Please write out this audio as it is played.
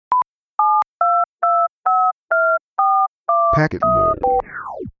Packet mode.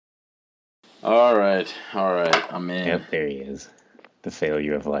 All right, I'm in. Yep, there he is. The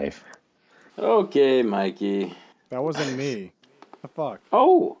failure of life. Okay, Mikey. That wasn't me. The fuck?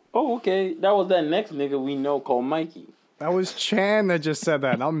 Oh, okay. That was that next nigga we know called Mikey. That was Chan that just said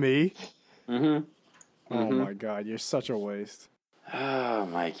that, not me. Mm-hmm. Oh my god, you're such a waste. Ah,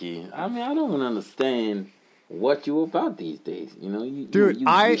 Mikey. I mean, I don't even understand what you about these days. You know, Dude,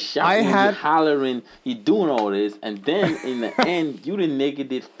 you shouting, you hollering, you doing all this, and then in the end, you the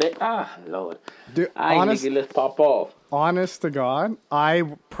nigga that Lord. Dude, Nigga, let's pop off. Honest to God, I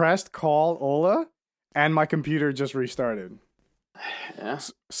pressed call Ola, and my computer just restarted. Yeah.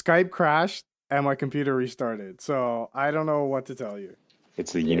 Skype crashed, and my computer restarted. So I don't know what to tell you.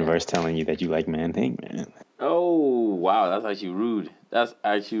 It's the universe telling you that you like Man Thing, man. Oh, wow. That's actually rude.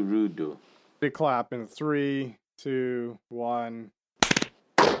 Though. Big clap in 3, 2, 1.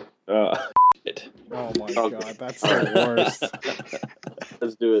 Shit. Oh my god, that's the worst.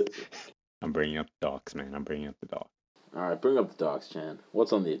 Let's do it. I'm bringing up the docs, man. All right, bring up the docs, Chan.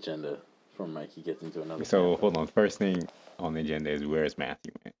 What's on the agenda before Mikey gets into another? So, hold on. First thing on the agenda is where's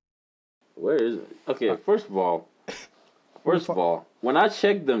Matthew, man? Where is it? Okay, first of all, when I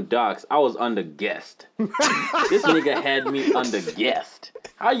checked them docs, I was under guest. This nigga had me under guest.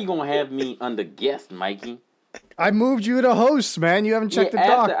 How you gonna have me under guest, Mikey? I moved you to host, man. You haven't checked the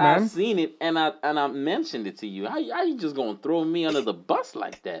doc, man. After I seen it and I mentioned it to you. How you just gonna throw me under the bus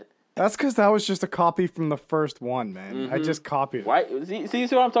like that? That's because that was just a copy from the first one, man. Mm-hmm. I just copied it. Why? See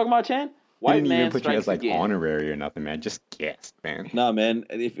what I'm talking about, Chan? He didn't even put you as like honorary or nothing, man. Just guest, man. Nah, man.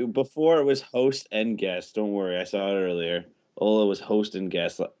 Before it was host and guest. Don't worry, I saw it earlier. Ola was host and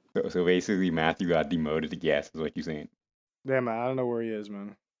guest. So basically, Matthew got demoted to guest, is what you're saying. Yeah, man. I don't know where he is,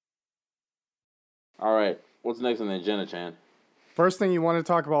 man. All right. What's next on the agenda, Chan? First thing you wanted to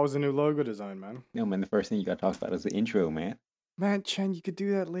talk about was the new logo design, man. No, man. The first thing you got to talk about is the intro, man. Man, Chan, you could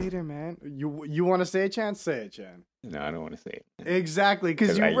do that later, man. You want to say it, Chan? Say it, Chan. No, I don't want to say it. Man. Exactly,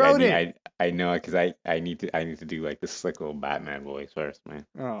 because you wrote it. I know, because I need to do like the slick little Batman voice first, man.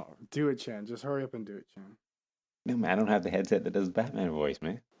 Oh, do it, Chan. Just hurry up and do it, Chan. No, man, I don't have the headset that does Batman voice,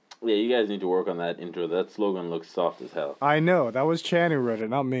 man. Yeah, you guys need to work on that intro. That slogan looks soft as hell. I know. That was Chan who wrote it,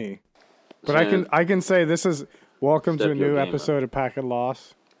 not me. But I can say this is welcome to a new episode of Packet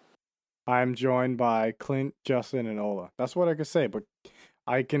Loss. I'm joined by Clint, Justin, and Ola. That's what I can say, but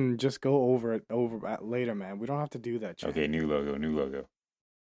I can just go over it later, man. We don't have to do that, Chan. Okay, new logo.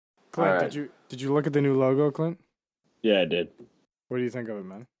 Clint, right. did you look at the new logo, Clint? Yeah, I did. What do you think of it,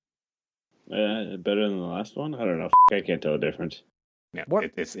 man? Better than the last one? I don't know. I can't tell the difference. No,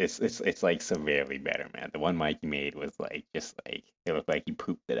 What? it's like severely better, man. The one Mikey made was like just like it looked like he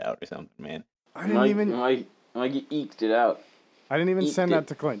pooped it out or something, man. I didn't even Mikey eked it out. send that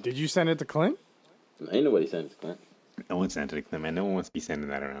to Clint. Did you send it to Clint? Ain't nobody sent it to Clint. No one sent it to Clint, man. No one wants to be sending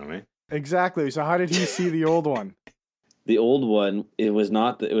that around, man. Exactly. So how did he see the old one? The old one, it was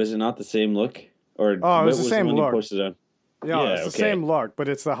not the same look, or it was the same one look. You posted on? Yeah, it's the same look, but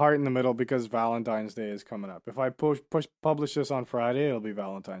it's the heart in the middle because Valentine's Day is coming up. If I publish this on Friday, it'll be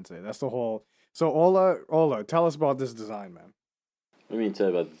Valentine's Day. That's the whole. So Ola, tell us about this design, man. What do you mean tell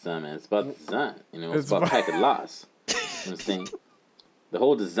you about the design, man? It's about the design. You know, it's about Packet Loss. You know what I'm saying? The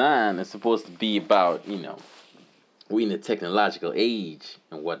whole design is supposed to be about, you know, we in the technological age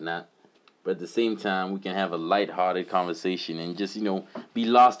and whatnot. But at the same time, we can have a lighthearted conversation and just, you know, be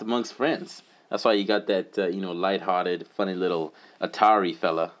lost amongst friends. That's why you got that, lighthearted, funny little Atari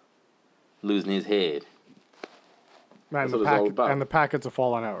fella losing his head. Man, That's what it's all about. And the packets are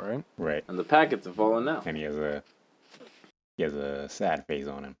falling out, right? Right. And the packets are falling out. And he has a sad face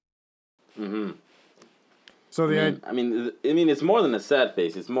on him. Mm-hmm. So I mean, it's more than a sad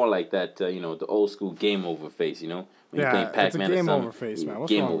face. It's more like that, the old school game over face. You know, when yeah, you're playing Pac-Man it's a game or something, over face, man. What's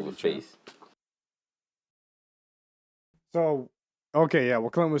game wrong over with you, face. So, okay, yeah. Well,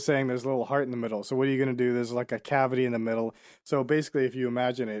 Clint was saying there's a little heart in the middle. So what are you gonna do? There's like a cavity in the middle. So basically, if you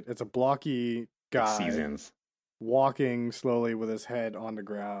imagine it, it's a blocky guy Seasons. walking slowly with his head on the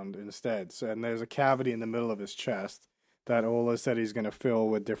ground instead. So, and there's a cavity in the middle of his chest that Ola said he's gonna fill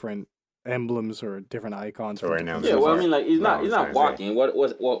with different emblems or different icons. So right now, Yeah, well, I mean, like he's not Valentine's walking.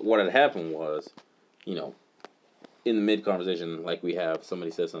 What had happened was, you know, in the mid conversation, like we have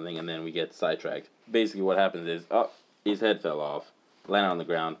somebody says something and then we get sidetracked. Basically, what happens is, his head fell off, landed on the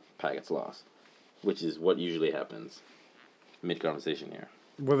ground, packets lost, which is what usually happens mid conversation here.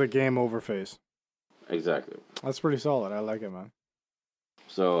 With a game over face. Exactly. That's pretty solid. I like it, man.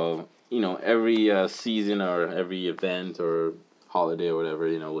 So, every season or every event or holiday or whatever,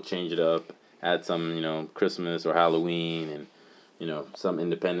 we'll change it up, add some, Christmas or Halloween, and, some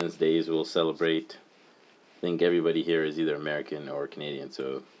Independence Days we'll celebrate think everybody here is either American or Canadian,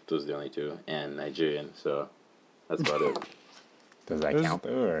 so those are the only two, and Nigerian. So that's about it. Does that count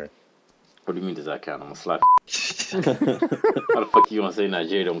though, or? What do you mean? Does that count? I'm gonna slap. How the fuck you gonna say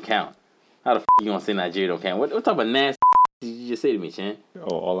Nigeria don't count? How the fuck you gonna say Nigeria don't count? What type of nasty did you just say to me, Chan?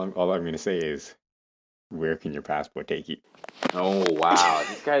 Oh, all I'm gonna say is, where can your passport take you? Oh wow,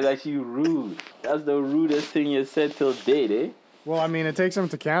 this guy's actually rude. That's the rudest thing you said till date, eh? Well, I mean, it takes him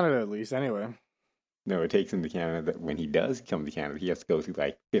to Canada at least, anyway. No, it takes him to Canada. When he does come to Canada, he has to go through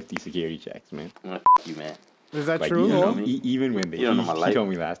like 50 security checks, man. Oh, f you, man. Is that like, true? Even when you don't know my life. He told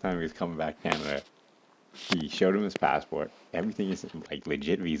me last time he was coming back to Canada, he showed him his passport. Everything is like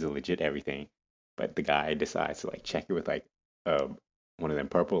legit visa, legit everything. But the guy decides to like check it with like one of them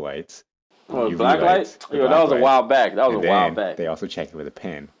purple lights. Oh, black lights? Yo, that was a while back. They also check it with a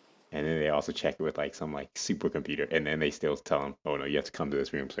pen. And then they also check it with like some like supercomputer. And then they still tell him, oh no, you have to come to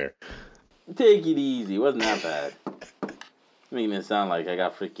this room, sir. Take it easy. It wasn't that bad. Making it sound like I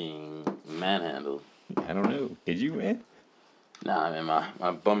got freaking manhandled. I don't know. Did you, man? Nah, man,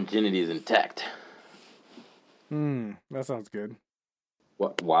 my bum virginity is intact. That sounds good.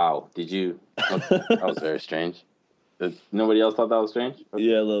 What? Wow. Did you? That was very strange. Nobody else thought that was strange? Okay.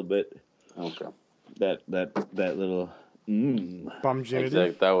 Yeah, a little bit. Okay. That little. Bum virginity?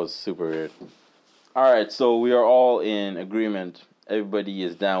 Exactly. That was super weird. All right, so we are all in agreement. Everybody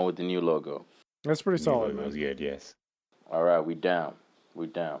is down with the new logo. That's pretty solid, man. That was good, yes. All right, we down. We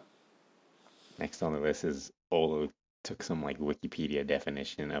down. Next on the list is Olo took some like Wikipedia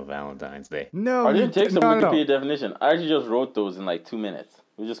definition of Valentine's Day. No, I didn't take some Wikipedia definition. I actually just wrote those in like 2 minutes.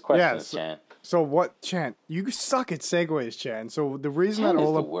 It was just questions, Chan. So what, Chan? You suck at segues, Chan. So the reason Chan that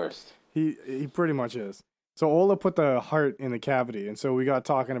Ola is the worst. He pretty much is. So Ola put the heart in the cavity, and so we got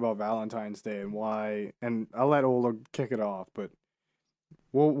talking about Valentine's Day and why. And I'll let Ola kick it off. But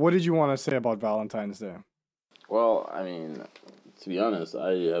what did you want to say about Valentine's Day? Well, I mean, to be honest,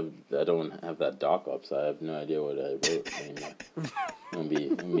 I don't have that doc up, so I have no idea what I wrote. I'm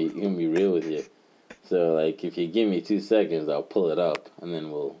gonna be real with you. So, like, if you give me 2 seconds, I'll pull it up, and then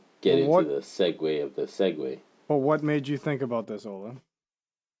we'll get into the segue of the segue. But what made you think about this, Ola?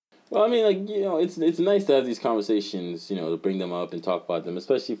 Well, I mean, like, you know, it's nice to have these conversations, you know, to bring them up and talk about them,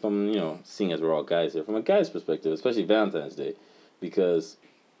 especially from, you know, seeing as we're all guys here, from a guy's perspective, especially Valentine's Day, because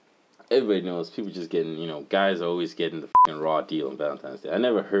everybody knows people just getting, you know, guys are always getting the fucking raw deal on Valentine's Day. I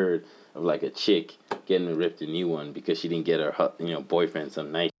never heard of, like, a chick getting ripped a new one because she didn't get her, you know, boyfriend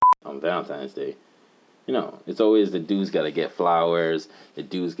some nice on Valentine's Day. You know, it's always the dude's got to get flowers. The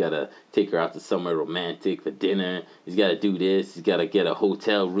dude's got to take her out to somewhere romantic for dinner. He's got to do this. He's got to get a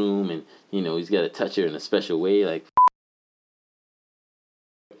hotel room, and, you know, he's got to touch her in a special way. Like,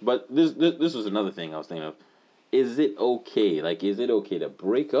 but this was another thing I was thinking of. Is it okay? Like, is it okay to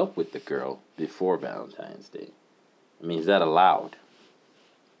break up with the girl before Valentine's Day? I mean, is that allowed?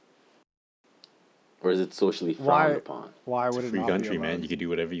 Or is it socially frowned upon? Why would it not be allowed? Free country, man. You can do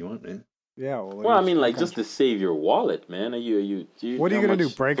whatever you want, man. Yeah, well, I mean, like, just to save your wallet, man. What are you gonna do?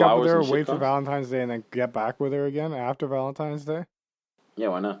 Break up with her, wait for Valentine's Day, and then get back with her again after Valentine's Day? Yeah,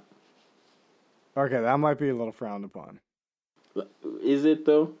 why not? Okay, that might be a little frowned upon. Is it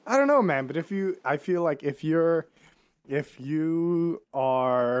though? I don't know, man. But I feel like if you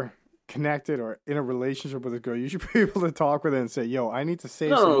are connected or in a relationship with a girl, you should be able to talk with her and say, "Yo, I need to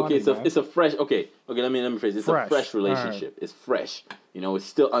save some money." Okay, so it's a fresh. Okay. Let me phrase it. It's a fresh relationship. Right. It's fresh. You know, it's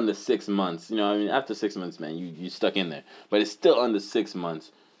still under 6 months. You know, I mean, after 6 months, man, you stuck in there. But it's still under 6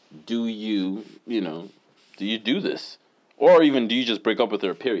 months. Do you do this, or even do you just break up with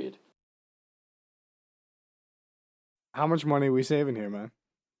her? Period. How much money are we saving here, man?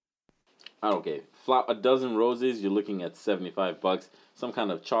 Okay, a dozen roses, you're looking at $75. Some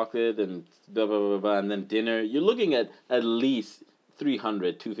kind of chocolate and blah, blah, blah, blah, and then dinner. You're looking at least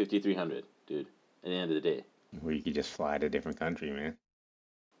 $300, $250, $300, dude, at the end of the day. Well, you could just fly to a different country, man.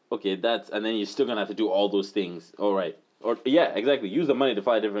 Okay, and then you're still going to have to do all those things. All right. Or, yeah, exactly. Use the money to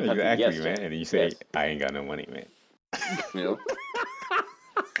fly to a different country. Exactly, yes, man. And you say, I ain't got no money, man. You know? You know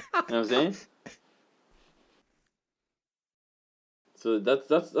what I'm saying? So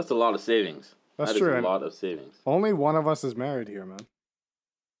that's a lot of savings. That's true. That is a lot of savings. Only one of us is married here, man.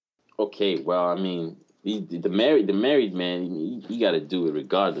 Okay, well, I mean, the married man, he got to do it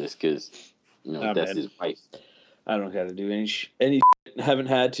regardless, because that's his wife. I don't got to do any haven't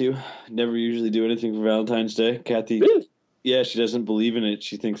had to. Never usually do anything for Valentine's Day. Kathy, really? Yeah, she doesn't believe in it.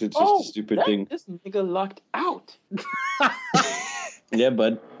 She thinks it's just a stupid thing. This nigga locked out. Yeah,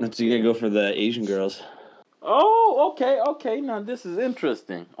 bud. You gotta go for the Asian girls. Oh, okay. Now this is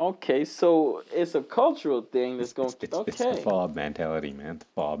interesting. Okay, so it's a cultural thing that's going. It's the fob mentality, man. The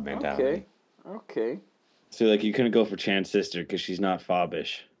fob mentality. Okay. So like you couldn't go for Chan's sister because she's not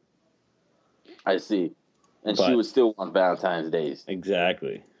fobbish. I see. And she would still want Valentine's Days.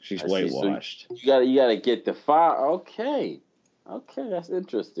 Exactly. She's whitewashed. So you gotta get the fire. Okay, that's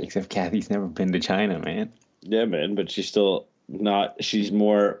interesting. Except Kathy's never been to China, man. Yeah, man, but she's still not. She's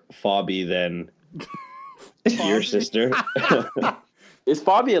more fobby than your sister. Is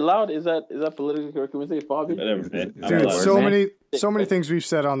fobby allowed? Is that politically correct? Can we say fobby? Whatever, man. Dude, so many things we've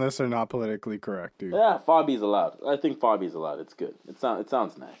said on this are not politically correct, dude. Yeah, fobby's allowed. I think fobby's allowed. It's good. It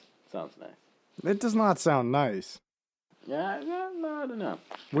sounds nice. It does not sound nice. Yeah, no, I don't know.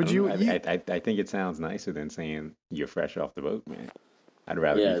 I think it sounds nicer than saying you're fresh off the boat, man. I'd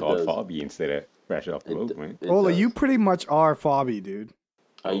rather be called fobby instead of fresh off the boat, man. Ola, you pretty much are fobby, dude.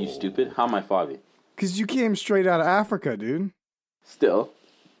 Are you stupid? How am I fobby? Because you came straight out of Africa, dude. Still,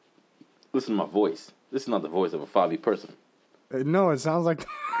 listen to my voice. This is not the voice of a fobby person. No, it sounds like...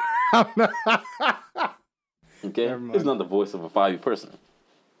 Okay? It's not the voice of a fobby person.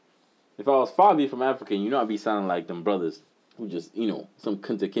 If I was fobby from Africa, I'd be sounding like them brothers who just, some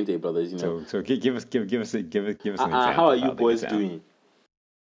Kinte brothers, So give us an example. How are you boys doing?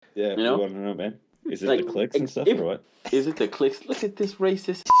 Yeah, you want to know, man. Is it the clicks and stuff, or what? Is it the clicks? Look at this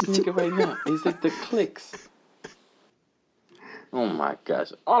racist nigga right now. Is it the clicks? Oh my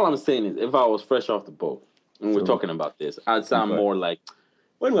gosh. All I'm saying is, if I was fresh off the boat and we're talking about this, I'd sound more like,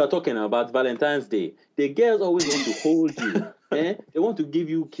 when we are talking about Valentine's Day, the girls always want to hold you. They want to give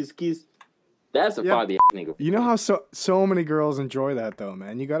you kiss. That's a fobby nigga. You know how so many girls enjoy that, though,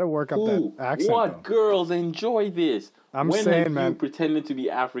 man. You got to work up that accent, What girls enjoy this? When saying, man. You pretended to be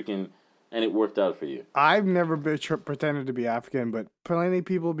African and it worked out for you? I've never been pretended to be African, but plenty of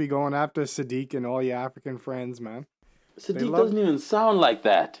people be going after Sadiq and all your African friends, man. Sadiq doesn't even sound like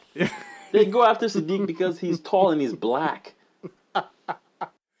that. They go after Sadiq because he's tall and he's black.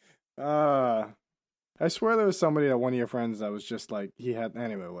 I swear there was somebody that one of your friends that was just like,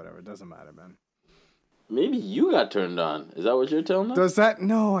 anyway, whatever. It doesn't matter, man. Maybe you got turned on. Is that what you're telling us? Does that?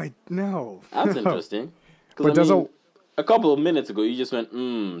 No. That's interesting. But a couple of minutes ago, you just went,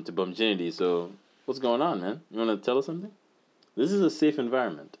 to Bumginity. So what's going on, man? You want to tell us something? This is a safe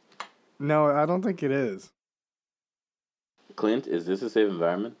environment. No, I don't think it is. Clint, is this a safe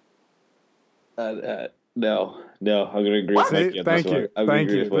environment? No, I'm gonna agree with Mikey on Thank this you. one. Thank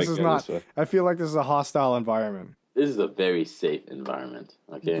you. This is not. I feel like this is a hostile environment. This is a very safe environment.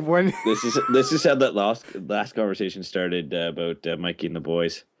 Okay. This is how that last conversation started about Mikey and the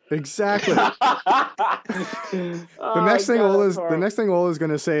boys. Exactly. The next thing Ola's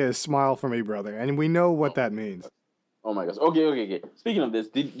gonna say is "smile for me, brother," and we know what that means. Oh my gosh. Okay. Speaking of this,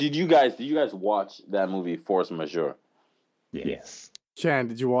 did you guys watch that movie Force Majeure? Yes. Chan,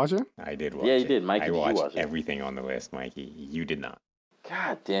 did you watch it? I did watch it. Yeah, you did. Mikey, I watched watch everything on the list, Mikey. You did not.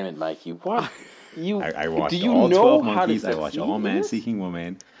 God damn it, Mikey. What? I watched do you all know 12 how Monkeys. to I watched All Man Seeking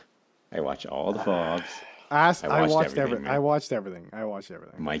Woman. I watched all the Fobs. I watched everything. I watched everything.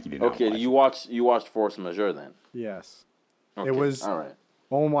 Mikey did not. Okay, watch you watched Force Majeure then? Yes. Okay, it was. All right.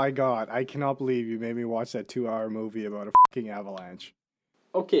 Oh my god! I cannot believe you made me watch that 2-hour movie about a fucking avalanche.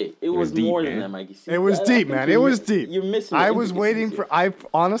 Okay, it was deep, more man. than that, Mikey. See, it was deep, man. It was deep. You're missing. I was waiting for.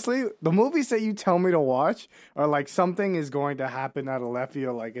 Honestly, the movies that you tell me to watch are like something is going to happen out of left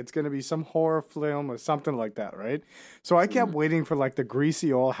field, like it's going to be some horror film or something like that, right? So I kept waiting for like the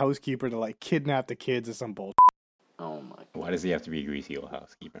greasy old housekeeper to like kidnap the kids or some bullshit. Oh my god! Why does he have to be a greasy old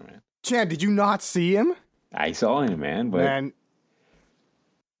housekeeper, man? Chan, did you not see him? I saw him, man. But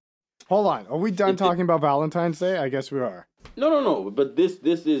hold on. Are we done talking about Valentine's Day? I guess we are. No. But this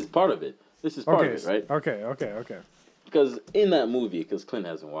is part of it. This is part of it, right? Okay. Because in that movie, because Clint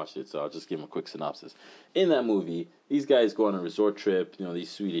hasn't watched it, so I'll just give him a quick synopsis. In that movie, these guys go on a resort trip, these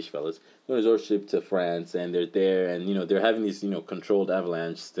Swedish fellas, go on a resort trip to France, and they're there, and, they're having these, controlled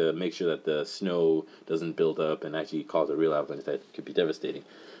avalanches to make sure that the snow doesn't build up and actually cause a real avalanche that could be devastating.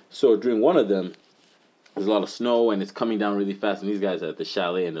 So during one of them, there's a lot of snow, and it's coming down really fast, and these guys are at the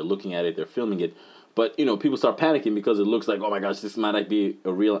chalet, and they're looking at it, they're filming it, but, people start panicking because it looks like, oh my gosh, this might be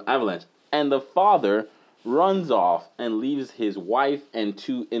a real avalanche. And the father runs off and leaves his wife and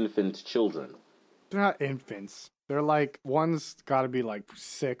 2 infant children. They're not infants. They're like, one's got to be like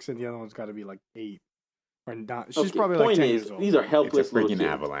 6 and the other one's got to be like 8. Or not. She's probably like 10 years old. These are helpless little kids. It's a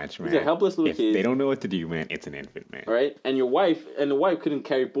freaking avalanche, man. These are helpless little kids. They don't know what to do, man. It's an infant, man. Right? And the wife couldn't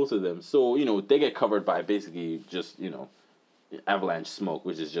carry both of them. So, they get covered by basically just, avalanche smoke,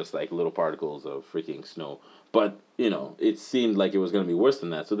 which is just like little particles of freaking snow. But, it seemed like it was going to be worse than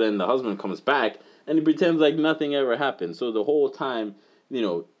that. So then the husband comes back and he pretends like nothing ever happened. So the whole time,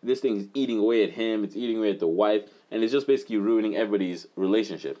 this thing's eating away at him, it's eating away at the wife, and it's just basically ruining everybody's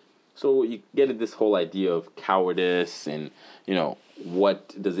relationship. So you get this whole idea of cowardice and,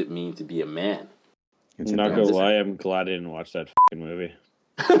 what does it mean to be a man? I'm not gonna lie, I'm glad I didn't watch that fucking movie.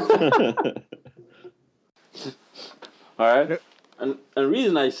 All right. And the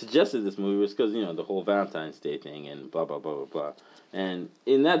reason I suggested this movie was because, the whole Valentine's Day thing and blah, blah, blah, blah, blah. And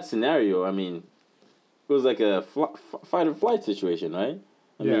in that scenario, I mean, it was like a fight or flight situation, right?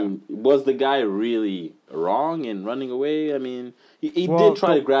 I mean, was the guy really wrong in running away? I mean, he did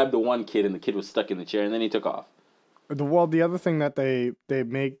try to grab the one kid, and the kid was stuck in the chair, and then he took off. The other thing that they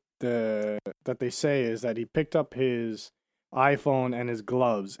say is that he picked up his iPhone and his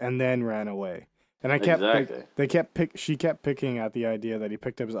gloves and then ran away. And she kept picking at the idea that he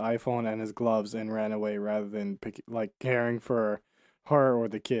picked up his iPhone and his gloves and ran away rather than caring for her or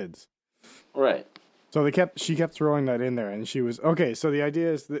the kids. Right. So she kept throwing that in there, and she was okay. So the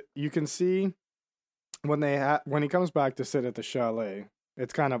idea is that you can see when he comes back to sit at the chalet,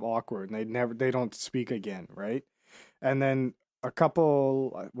 it's kind of awkward, and they don't speak again, right? And then a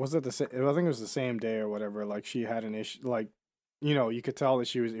couple, I think it was the same day or whatever. Like she had an issue, like you could tell that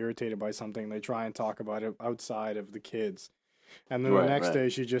she was irritated by something. They try and talk about it outside of the kids. And then the next day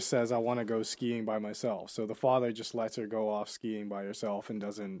she just says, I want to go skiing by myself. So the father just lets her go off skiing by herself and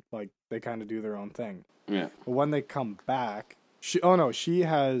doesn't, they kind of do their own thing. Yeah. But when they come back, she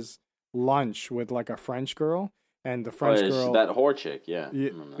has lunch with a French girl. And the French girl, that whore chick, yeah.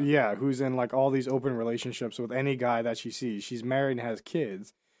 Yeah, who's in all these open relationships with any guy that she sees. She's married and has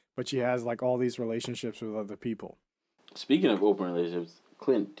kids, but she has all these relationships with other people. Speaking of open relationships,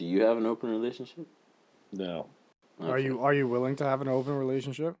 Clint, do you have an open relationship? No. Okay. Are you willing to have an open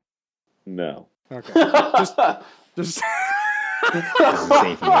relationship? No. Okay. Just This is a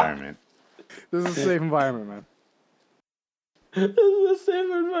safe environment. This is a safe environment, man. This is a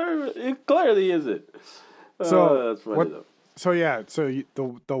safe environment. It clearly isn't. So that's funny though. So yeah,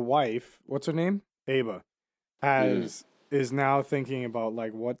 the wife, what's her name? Ava, is now thinking about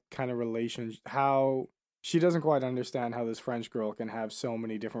what kind of how she doesn't quite understand how this French girl can have so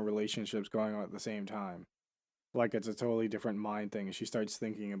many different relationships going on at the same time. It's a totally different mind thing, and she starts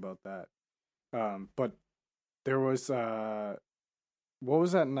thinking about that. But there was what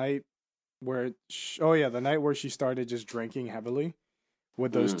was that night where? The night where she started just drinking heavily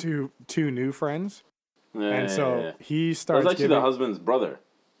with those two new friends. Yeah, he starts. That was actually the husband's brother.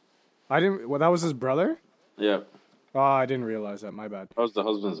 Well, that was his brother? Yeah. Oh, I didn't realize that. My bad. That was the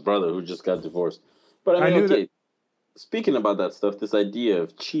husband's brother who just got divorced. But I mean, speaking about that stuff, this idea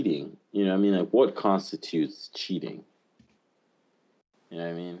of cheating, what constitutes cheating? You know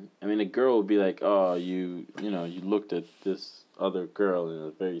what I mean? I mean, a girl would be like, oh, you looked at this other girl in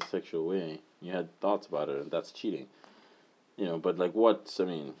a very sexual way. You had thoughts about her, and that's cheating. But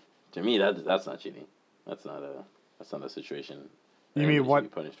to me, that's not cheating. That's not a situation. You mean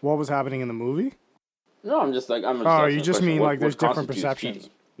what was happening in the movie? No, I'm just like I'm. Oh, you just mean there's different perceptions.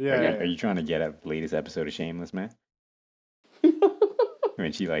 Cheating? Yeah. Are you trying to get at the latest episode of Shameless, man?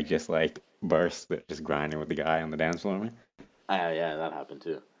 When she just burst, just grinding with the guy on the dance floor, man. Yeah, that happened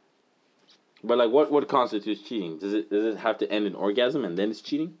too. But what constitutes cheating? Does it have to end in orgasm and then it's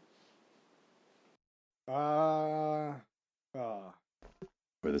cheating? Or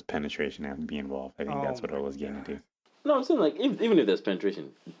does penetration have to be involved? I think that's what Ola's getting into. No, I'm saying even if there's penetration,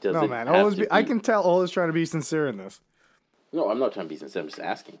 does no, it man. have to be... I can tell Ola's trying to be sincere in this. No, I'm not trying to be sincere. I'm just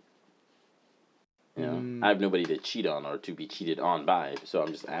asking. I have nobody to cheat on or to be cheated on by, so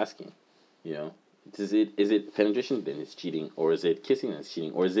I'm just asking. Is it penetration then it's cheating, or is it kissing then it's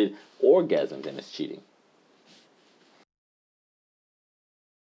cheating, or is it orgasm then it's cheating?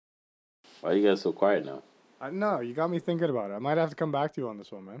 Why are you guys so quiet now? No, you got me thinking about it. I might have to come back to you on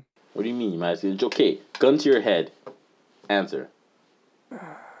this one, man. What do you mean? You might say, okay, gun to your head. Answer.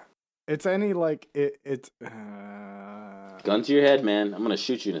 It's any it's. Gun to your head, man. I'm gonna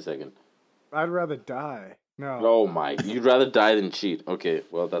shoot you in a second. I'd rather die. No. Oh my! You'd rather die than cheat. Okay,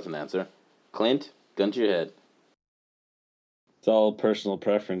 well that's an answer. Clint, gun to your head. It's all personal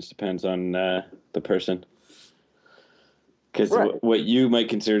preference. Depends on the person. Because what you might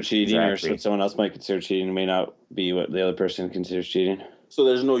consider cheating or what someone else might consider cheating may not be what the other person considers cheating. So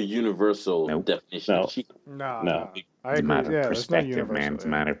there's no universal definition of cheating? No. It's a matter of perspective, man. It's a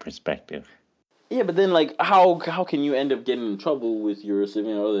matter of perspective. Yeah, but then how can you end up getting in trouble with your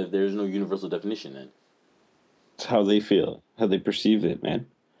significant other if there's no universal definition then? It's how they feel, how they perceive it, man.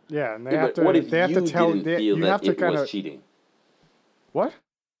 Yeah, and they have to. What if you didn't feel that it was cheating? What?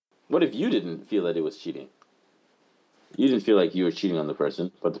 What if you didn't feel that it was cheating? You didn't feel like you were cheating on the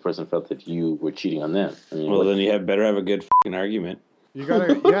person, but the person felt that you were cheating on them. Then you better have a good fucking argument. You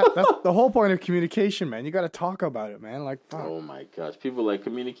gotta, yeah, that's the whole point of communication, man. You gotta talk about it, man. Like, fuck. Oh my gosh, people like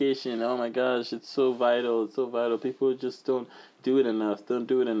communication. Oh my gosh, it's so vital. It's so vital. People just don't do it enough. Don't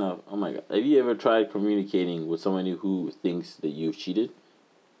do it enough. Oh my god, have you ever tried communicating with someone who thinks that you've cheated?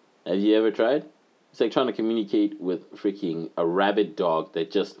 Have you ever tried? It's like trying to communicate with freaking a rabid dog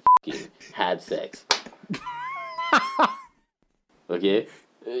that just fucking had sex. Okay,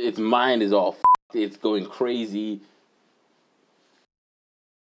 its mind is all f***ed. It's going crazy.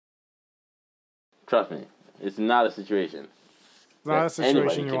 Trust me, it's not a situation. It's not a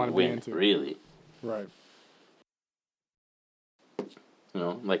situation you want to be into. Really. Right. You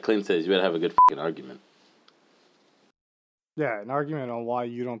know, like Clint says, you gotta have a good fucking argument. Yeah, an argument on why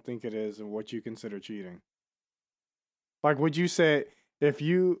you don't think it is and what you consider cheating. Like, would you say if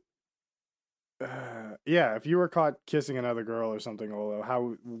you, if you were caught kissing another girl or something, Olo,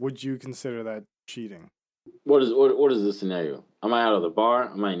 how would you consider that cheating? What is the scenario? Am I out of the bar?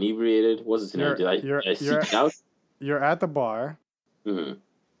 Am I inebriated? What's the scenario? Did I seek out? You're at the bar.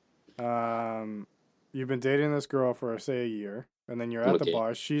 Mm-hmm. You've been dating this girl for say a year, and then you're at the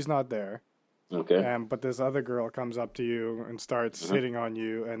bar. She's not there. Okay. But this other girl comes up to you and starts hitting on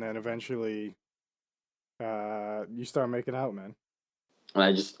you, and then eventually, you start making out, man. And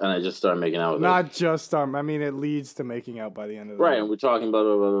I just start making out with her. Not just start. I mean, it leads to making out by the end of the right. day. And we're talking blah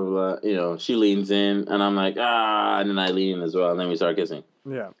blah blah blah blah. You know, she leans in, and I'm like and then I lean in as well, and then we start kissing.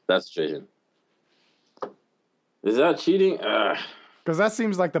 Yeah. That's the situation. Is that cheating? Because that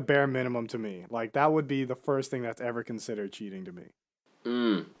seems like the bare minimum to me. Like that would be the first thing that's ever considered cheating to me.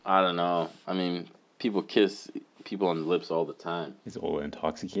 I don't know. I mean, people kiss people on the lips all the time. Is Ola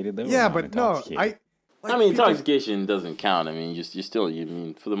intoxicated though? Yeah, but no, intoxication doesn't count. I mean, you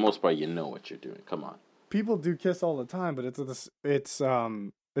mean for the most part, you know what you're doing. Come on. People do kiss all the time, but it's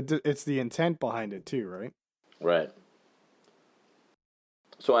the intent behind it too, right? Right.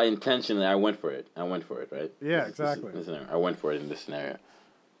 So I went for it. Right? Yeah, exactly. I went for it in this scenario.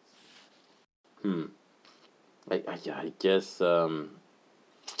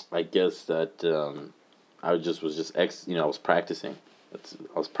 I guess that I was practicing.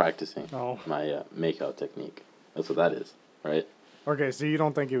 I was practicing my makeout technique. That's what that is, right? Okay, so you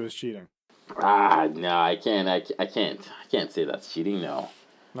don't think it was cheating? No, I can't. I can't say that's cheating. No,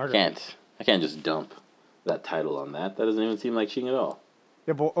 okay. I can't just dump that title on that. That doesn't even seem like cheating at all.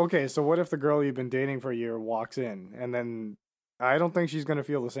 Yeah, but okay. So what if the girl you've been dating for a year walks in, and then I don't think she's gonna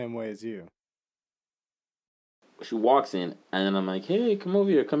feel the same way as you. She walks in, and then I'm like, "Hey, come over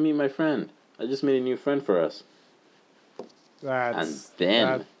here. Come meet my friend. I just made a new friend for us." And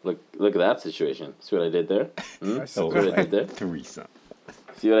then look at that situation. See what I did there? See what I did there? Teresa.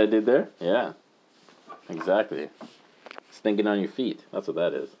 See what I did there? Yeah, exactly. It's thinking on your feet. That's what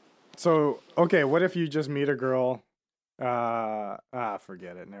that is. So okay, what if you just meet a girl?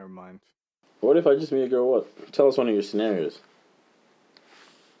 Forget it. Never mind. What if I just meet a girl? What? Tell us one of your scenarios.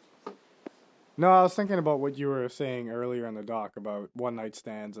 No, I was thinking about what you were saying earlier in the doc about one night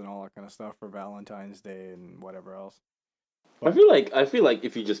stands and all that kind of stuff for Valentine's Day and whatever else. I feel like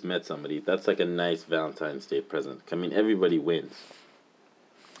if you just met somebody, that's like a nice Valentine's Day present. I mean, everybody wins.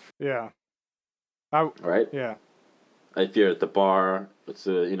 Yeah. Right? Yeah. If you're at the bar, it's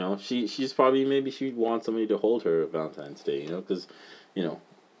she's probably maybe she'd want somebody to hold her Valentine's Day, because,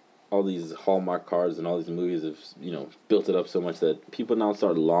 all these Hallmark cards and all these movies have, built it up so much that people now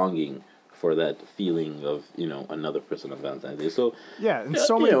start longing for that feeling of, another person on Valentine's Day. So yeah,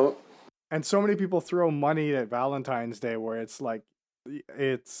 and so many people throw money at Valentine's Day where it's like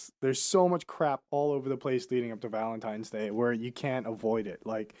there's so much crap all over the place leading up to Valentine's Day where you can't avoid it.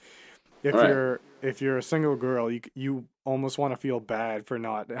 Like if you're a single girl, you almost want to feel bad for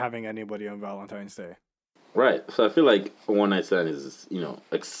not having anybody on Valentine's Day. Right. So I feel like a one night stand is,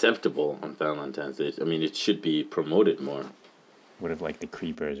 acceptable on Valentine's Day. I mean, it should be promoted more. What if the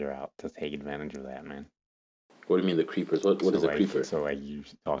creepers are out to take advantage of that, man? What do you mean the creepers? What is a creeper? So you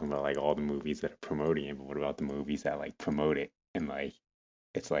talking about all the movies that are promoting it, but what about the movies that promote it and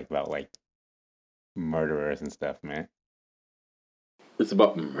it's about murderers and stuff, man? It's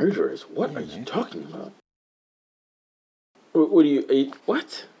about murderers. What are you talking about? What do you?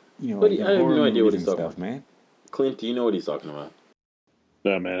 What? I have no idea what he's talking about, man. Clint, do you know what he's talking about?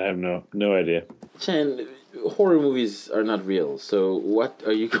 No, man, I have no idea. Chan, horror movies are not real. So what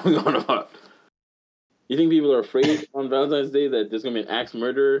are you going on about? You think people are afraid on Valentine's Day that there's gonna be an axe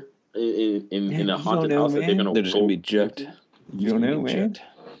murderer in a haunted house that they're just gonna be juked? You don't know, man.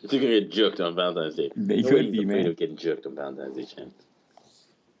 You're gonna get juked on Valentine's Day. They could be, man. Afraid of getting juked on Valentine's Day, Chan.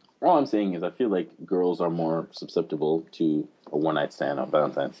 All I'm saying is I feel like girls are more susceptible to a one-night stand on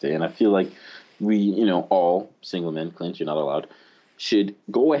Valentine's Day. And I feel like we, all single men, Clint, you're not allowed, should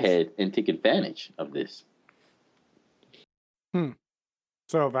go ahead and take advantage of this.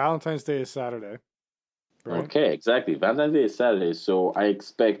 So Valentine's Day is Saturday. Right? Okay, exactly. Valentine's Day is Saturday, so I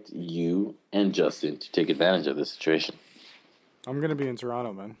expect you and Justin to take advantage of this situation. I'm gonna be in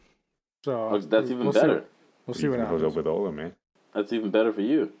Toronto, man. So that's even better. We'll see what happens. Up with Ola, man. That's even better for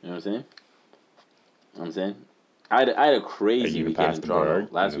you. You know what I'm saying? I had a crazy weekend in Toronto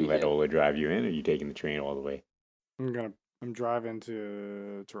last weekend. Let Ola drive you in, or are you taking the train all the way? I'm driving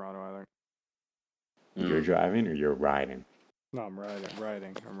to Toronto, I think. You're driving or you're riding? No, I'm riding.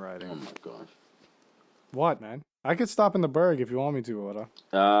 Oh my gosh. What, man? I could stop in the Berg if you want me to, Ola.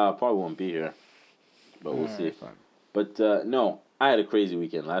 Probably won't be here, but we'll see. Fine. But no, I had a crazy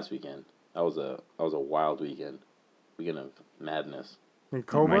weekend last weekend. That was a wild weekend of madness. In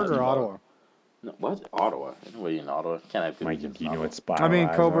Coburg or Ottawa? No, what? Ottawa? Anyway, in Ottawa, can't have good. Mikey, do you know what Spiral? I mean,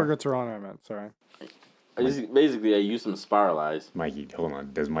 Coburg or Toronto. I meant. Sorry. Basically, I used some Spiral Eyes. Mikey, hold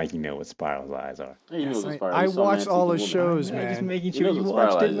on. Does Mikey know what Spiral Eyes are? I watched all the shows, man. Just making sure you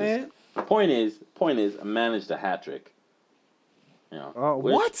watched it, man. The point is, I managed a hat trick. You know.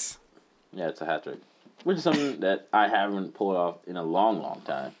 What? Yeah, it's a hat trick, which is something that I haven't pulled off in a long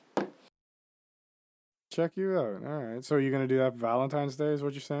time. Check you out. All right. So you're gonna do that for Valentine's Day? Is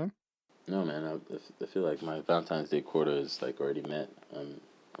what you're saying? No, man. I feel like my Valentine's Day quota is like already met.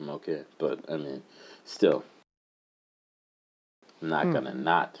 I'm okay, but I mean, still, I'm not gonna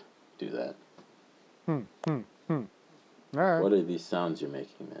not do that. All right. What are these sounds you're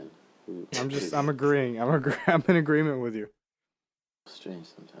making, man? I'm agreeing. I'm in agreement with you. Strange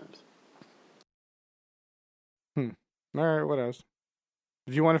sometimes. All right. What else?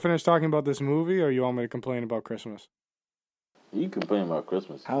 Do you want to finish talking about this movie, or you want me to complain about Christmas? You complain about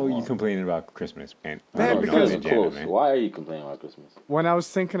Christmas. How are you complaining about Christmas, man? Because of course. Why are you complaining about Christmas? When I was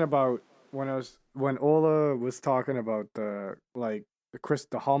thinking about when Ola was talking about the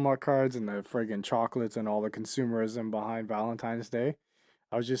Hallmark cards and the friggin' chocolates and all the consumerism behind Valentine's Day,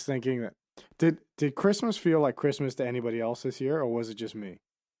 I was just thinking that did Christmas feel like Christmas to anybody else this year, or was it just me?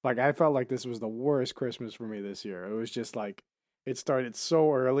 Like, I felt like this was the worst Christmas for me this year. It was just like, it started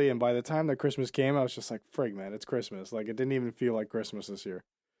so early, and by the time that Christmas came, I was just like, frig, man, it's Christmas. Like, it didn't even feel like Christmas this year.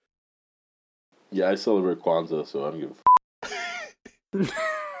 Yeah, I celebrate Kwanzaa, so I don't give a f***.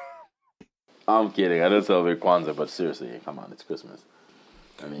 I'm kidding. I don't celebrate Kwanzaa, but seriously, come on, it's Christmas.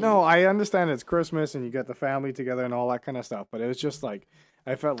 I mean, no, I understand it's Christmas, and you get the family together and all that kind of stuff, but it was just like,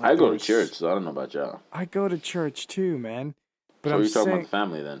 I felt like I go to church, so I don't know about y'all. I go to church too, man. But so you're talking about the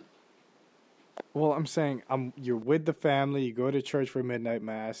family then? Well, I'm saying you're with the family. You go to church for midnight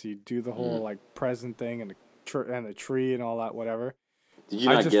mass. You do the whole like present thing and the tree and all that, whatever. Did you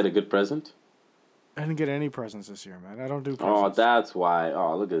not get a good present? I didn't get any presents this year, man. I don't do Oh, presents. that's why.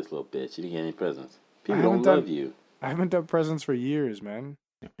 Oh, look at this little bitch. You didn't get any presents. People don't love you. I haven't done presents for years, man.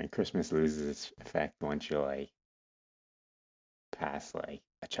 And Christmas loses its effect once you're like past like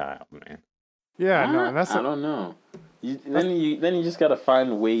a child, man. Yeah, no, that's I don't know. Then you just gotta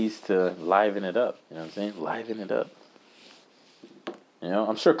find ways to liven it up. You know what I'm saying? Liven it up. You know,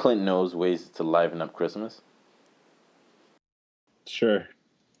 I'm sure Clint knows ways to liven up Christmas. Sure.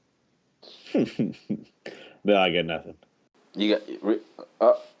 No, I got nothing. You got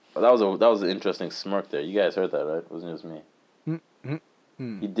that was an interesting smirk there. You guys heard that, right? It wasn't just me.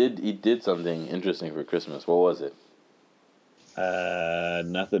 He did something interesting for Christmas. What was it?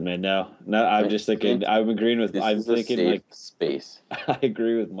 Nothing, man. No. I'm just thinking. I'm agreeing with. I'm thinking like space. I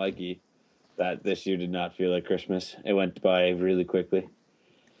agree with Mikey that this year did not feel like Christmas. It went by really quickly.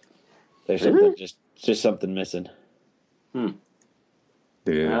 There's something just something missing. Did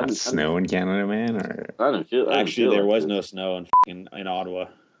it not snow in Canada, man? Or I didn't feel. Actually, there was no snow in Ottawa.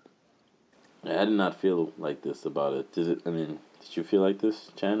 Yeah, I did not feel like this about it. Did it? I mean, did you feel like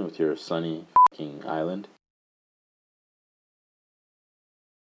this, Chan, with your sunny island?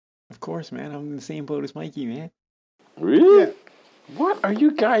 Of course, man. I'm in the same boat as Mikey, man. Really? Yeah. What are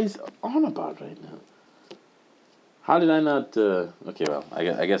you guys on about right now? How did I not... okay, well,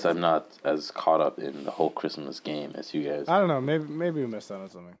 I guess I'm not as caught up in the whole Christmas game as you guys. I don't know. Maybe we missed out on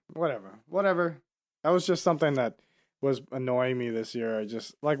something. Whatever. That was just something that was annoying me this year.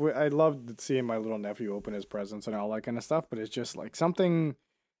 I loved seeing my little nephew open his presents and all that kind of stuff, but it's just like something...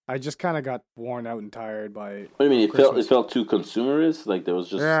 I just kind of got worn out and tired by... What do you mean? It felt too consumerist? Like there was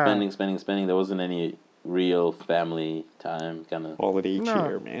just spending. There wasn't any real family time kind of... Holiday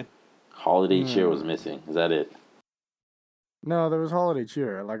cheer, man. Holiday cheer was missing. Is that it? No, there was holiday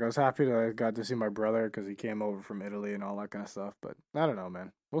cheer. Like, I was happy that I got to see my brother because he came over from Italy and all that kind of stuff. But I don't know,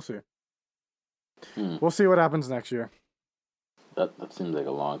 man. We'll see. We'll see what happens next year. That seems like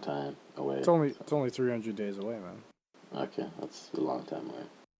a long time away. It's only 300 days away, man. Okay, that's a long time away.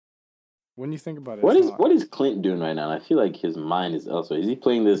 When you think about it, what is Clint doing right now? I feel like his mind is elsewhere. Is he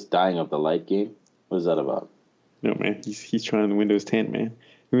playing this Dying of the Light game? What is that about? No, man. He's trying Windows 10, man.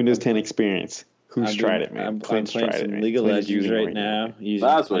 Windows 10 experience. Who's tried it, man? I'm Clint's playing tried some it, man. League of Clint is Legends using right it now.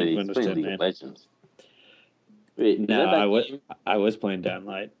 That's what he's Windows playing 10, League man. of Legends. Wait, no, I was playing Dying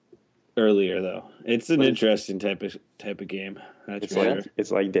Light earlier though. It's an interesting type of game.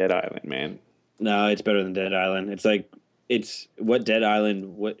 It's like Dead Island, man. No, it's better than Dead Island. It's what Dead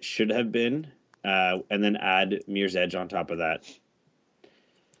Island what should have been, and then add Mirror's Edge on top of that.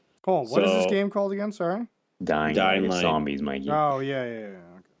 Cool. What is this game called again? Sorry. Dying Light. Zombies, Mikey. Oh yeah. Okay.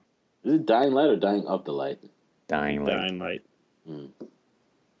 Is it Dying Light or Dying of the Light? Dying Light. Dying Light.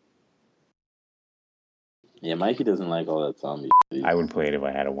 Yeah, Mikey doesn't like all that zombie. I would play it if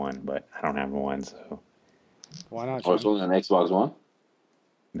I had a one, but I don't have a one, so. Why not? Oh, it's only on Xbox One?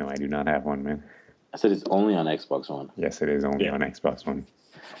 No, I do not have one, man. I said it's only on Xbox One. Yes, it is only on Xbox One.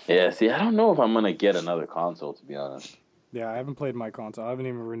 Yeah, see, I don't know if I'm going to get another console, to be honest. Yeah, I haven't played my console. I haven't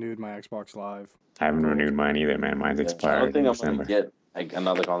even renewed my Xbox Live. I haven't renewed mine either, man. Mine's expired. I don't think in I'm going to get like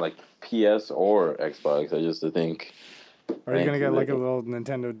another console, like PS or Xbox. I just think. Are you going to get like a little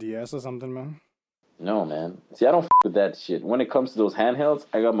Nintendo DS or something, man? No, man. See, I don't with that shit. When it comes to those handhelds,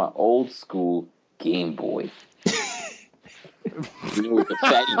 I got my old school Game Boy. You know, with the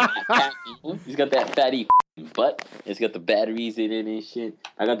fatty, he's got that fatty butt. It's got the batteries in it and shit.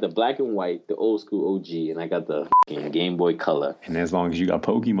 I got the black and white, the old school OG, and I got the Game Boy Color. And as long as you got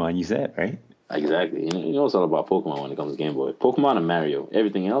Pokemon, you said, right? Exactly. You know it's all about Pokemon when it comes to Game Boy. Pokemon and Mario.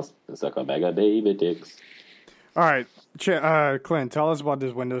 Everything else, it's like a bag of David Dicks. All right, Clint, tell us about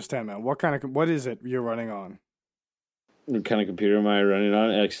this Windows 10, man. What is it you're running on? What kind of computer am I running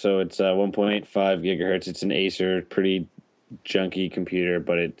on? So it's 1.5 gigahertz. It's an Acer, pretty junky computer,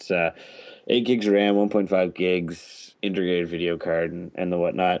 but it's 8 gigs of RAM, 1.5 gigs, integrated video card, and the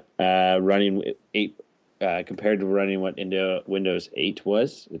whatnot. Running 8 compared to running what Windows 8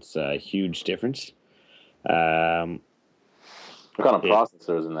 was. It's a huge difference. What kind of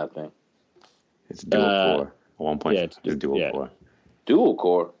processor is in that thing? It's dual core. 1.5 it's dual core. Dual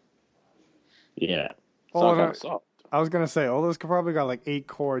core? Yeah. I was going to say, Ola's probably got like 8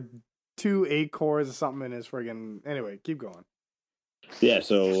 cores or something in his friggin'... Anyway, keep going. Yeah,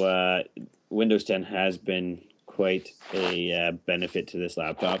 so Windows 10 has been quite a benefit to this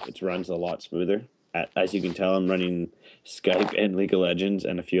laptop. It runs a lot smoother. As you can tell, I'm running Skype and League of Legends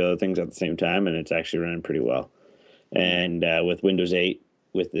and a few other things at the same time, and it's actually running pretty well. And with Windows 8,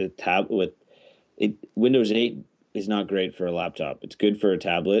 with the Windows 8 is not great for a laptop. It's good for a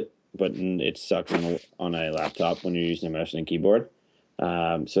tablet, but it sucks on a laptop when you're using a mouse and a keyboard.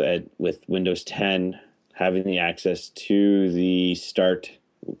 With Windows 10, having the access to the start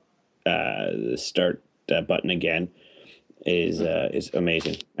button again is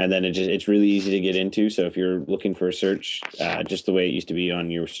amazing. And then it's really easy to get into. So if you're looking for a search, just the way it used to be on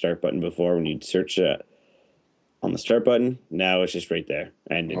your start button before, when you'd search on the start button, now it's just right there,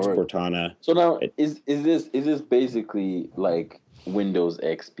 and it's Cortana. So now, is this basically like Windows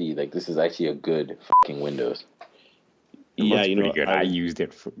XP? Like this is actually a good fucking Windows. Yeah, pretty good. I used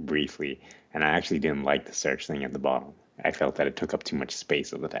it briefly, and I actually didn't like the search thing at the bottom. I felt that it took up too much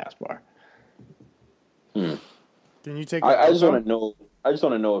space of the taskbar. Can you take? I just want to know. I just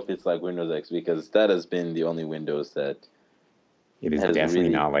want to know if it's like Windows XP, because that has been the only Windows that it is definitely really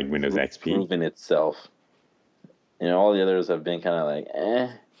not like Windows XP. Proven itself. You know, all the others have been kind of like, eh.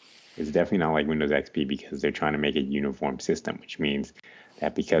 It's definitely not like Windows XP because they're trying to make a uniform system, which means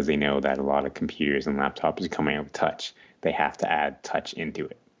that because they know that a lot of computers and laptops are coming out with touch, they have to add touch into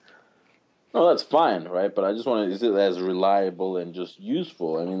it. No, that's fine, right? But I just want to, is it as reliable and just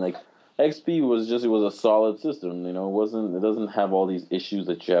useful? I mean, like, XP was a solid system, you know, it doesn't have all these issues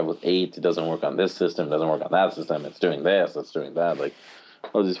that you have with 8. It doesn't work on this system, it doesn't work on that system, it's doing this, it's doing that, like,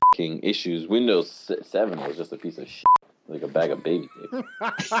 all these fucking issues. Windows 7 was just a piece of shit, like a bag of baby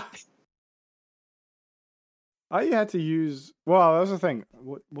cakes. I had to use, well, that was the thing.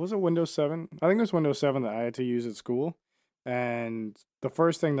 What was it, Windows 7? I think it was Windows 7 that I had to use at school. And the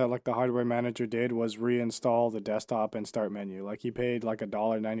first thing that like the hardware manager did was reinstall the desktop and start menu. Like he paid like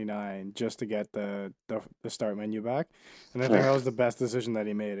 $1.99 just to get the start menu back. And I think that was the best decision that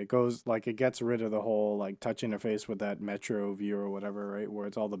he made. It gets rid of the whole like touch interface with that Metro view or whatever, right? Where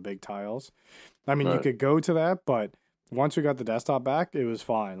it's all the big tiles. I mean, you could go to that, but once we got the desktop back, it was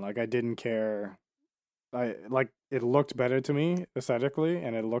fine. Like I didn't care. It looked better to me aesthetically,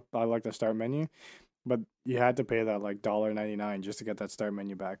 and I liked the start menu. But you had to pay that like $1.99 just to get that start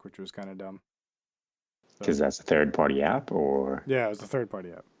menu back, which was kind of dumb. Because that's a third-party app, or? Yeah, it was a third-party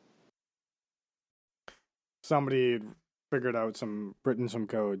app. Somebody written some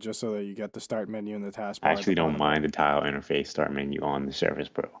code just so that you get the start menu in the taskbar. I actually don't mind the tile interface start menu on the Surface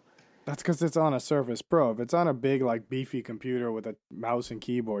Pro. That's because it's on a Surface Pro. If it's on a big, like, beefy computer with a mouse and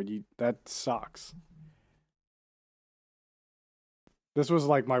keyboard, that sucks. This was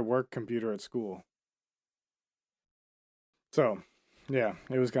like my work computer at school. So, yeah,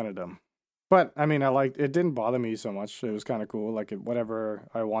 it was kind of dumb. But, I mean, it didn't bother me so much. It was kind of cool. Like, whatever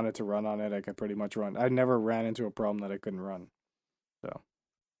I wanted to run on it, I could pretty much run. I never ran into a problem that I couldn't run. So,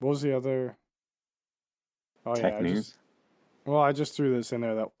 what was the other? Oh, Tech yeah. news? I just threw this in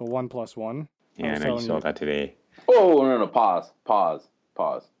there, the OnePlus One. Yeah, I know you saw that today. Oh, no, pause.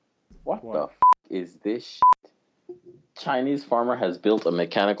 What the is this shit? Chinese farmer has built a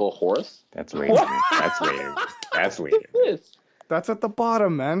mechanical horse? That's later, man. That's later. That's at the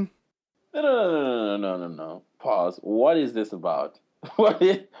bottom, man. No. Pause. What is this about? What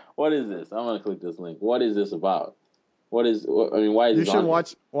is this? I'm going to click this link. What is this about? Why is you should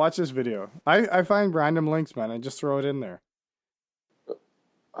watch this video. I find random links, man, and just throw it in there.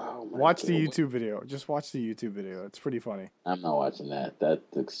 Watch the YouTube video. Just watch the YouTube video. It's pretty funny. I'm not watching that. That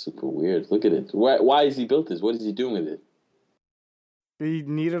looks super weird. Look at it. Why has he built this? What is he doing with it? He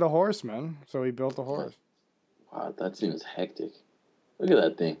needed a horse, man. So he built a horse. Wow, that seems hectic. Look at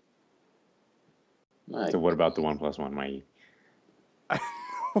that thing. So what about the OnePlus One, Mikey?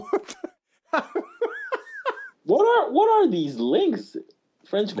 What are these links?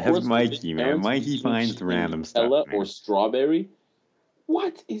 French That's horse Mikey, man. Mikey finds random stuff. Nutella or strawberry?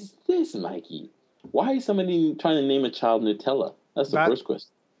 What is this, Mikey? Why is somebody trying to name a child Nutella? That's the first question.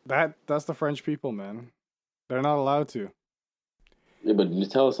 That's the French people, man. They're not allowed to. Yeah, but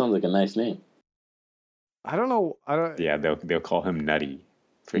Nutella sounds like a nice name. I don't know. Yeah, they'll call him Nutty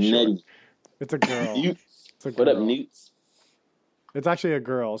for Nutty. sure. It's a girl. What up, Newts? It's actually a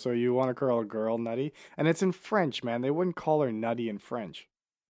girl, so you want to call a girl Nutty, and it's in French, man. They wouldn't call her Nutty in French.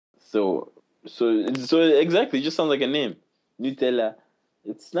 So exactly, it just sounds like a name, Nutella.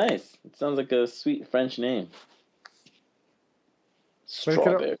 It's nice. It sounds like a sweet French name.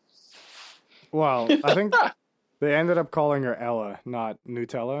 Strawberry. Well, I think they ended up calling her Ella, not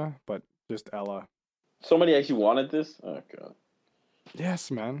Nutella, but just Ella. Somebody actually wanted this? Oh, God.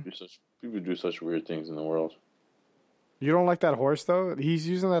 Yes, man. People do such weird things in the world. You don't like that horse, though? He's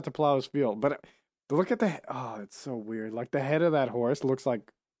using that to plow his field. But look at it's so weird. Like, the head of that horse looks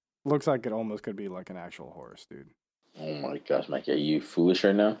like it almost could be like an actual horse, dude. Oh my gosh, Mikey, are you foolish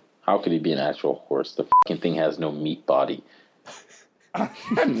right now? How could he be an actual horse? The fucking thing has no meat body.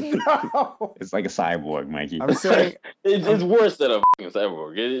 No! It's like a cyborg, Mikey. I'm saying it's worse than a fucking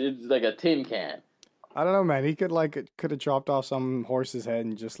cyborg. It's like a tin can. I don't know, man. He could have chopped off some horse's head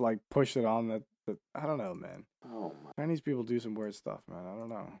and just like pushed it on the I don't know, man. Oh my. Chinese people do some weird stuff, man. I don't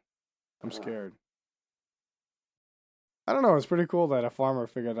know. I'm scared. I don't know. It's pretty cool that a farmer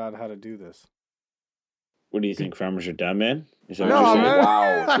figured out how to do this. What do you think? Farmers are dumb, man? No, man.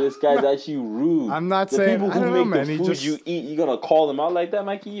 Wow, this guy's actually rude. I'm not saying. People who make the food you eat, you're gonna call them out like that,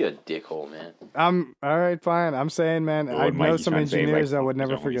 Mikey? You're a dickhole, man. All right, fine. I'm saying, man. I know some engineers that would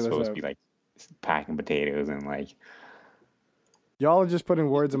never figure this out. To be like packing potatoes and like. Y'all are just putting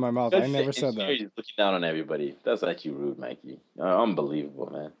words in my mouth. I never said that. Looking down on everybody. That's actually rude, Mikey. Unbelievable,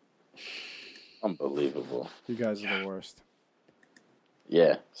 man. Unbelievable. You guys are the worst.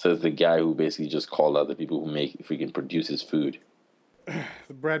 Yeah, says the guy who basically just called out the people who freaking produce his food.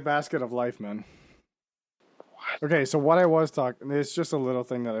 The breadbasket of life, man. Okay, so what I was talking, it's just a little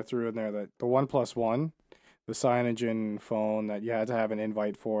thing that I threw in there, that the OnePlus One, the Cyanogen phone that you had to have an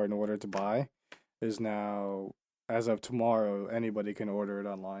invite for in order to buy, is now, as of tomorrow, anybody can order it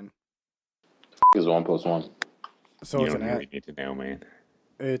online. Is OnePlus One? So you don't really need to know, man.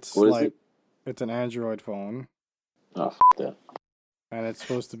 It's it's an Android phone. Oh, that. And it's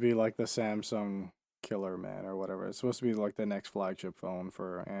supposed to be like the Samsung killer, man, or whatever. It's supposed to be like the next flagship phone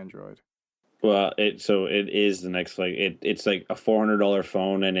for Android. Well, it is the next it's like a $400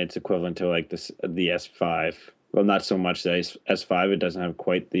 phone, and it's equivalent to like the S5. Well, not so much the S5. It doesn't have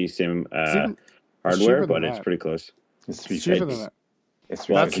quite the same hardware, but it's pretty close. It's cheaper than that. It's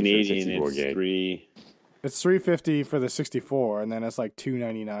Canadian. It's $3. It's $350 for the 64, and then it's like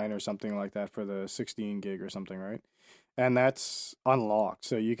 $299 or something like that for the 16 gig or something, right? And that's unlocked,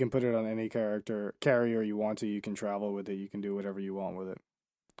 so you can put it on any carrier you want to. You can travel with it. You can do whatever you want with it,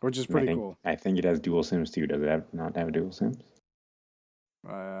 which is pretty cool. I think it has dual SIMs too. Does it not have dual SIMs?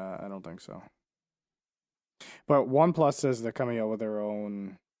 I don't think so. But OnePlus says they're coming out with their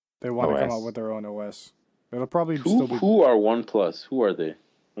own. They want to come out with their own OS. It'll probably still be. Who are OnePlus? Who are they?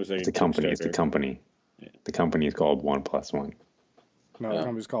 It's the company. It's the company. Yeah. The company is called OnePlus One. No, the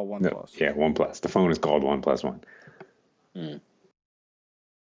company's called OnePlus. No, yeah, OnePlus. The phone is called OnePlus One.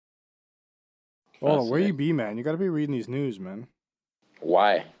 Oh, where you be, man? You gotta be reading these news, man.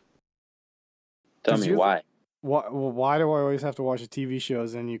 Why? Tell me why. Why do I always have to watch the TV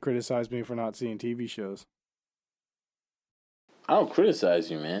shows and you criticize me for not seeing TV shows? I don't criticize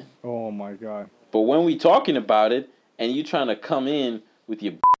you, man. Oh my god. But when we talking about it and you trying to come in with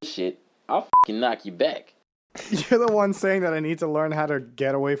your shit, I'll fucking knock you back. You're the one saying that I need to learn how to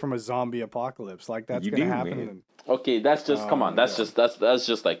get away from a zombie apocalypse. Like that's gonna happen. Okay, that's just come on. That's just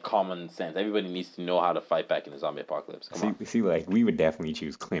like common sense. Everybody needs to know how to fight back in a zombie apocalypse. See, like we would definitely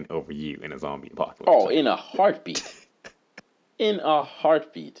choose Clint over you in a zombie apocalypse. Oh, in a heartbeat. In a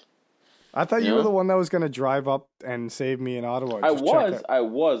heartbeat. I thought you were the one that was gonna drive up and save me in Ottawa. I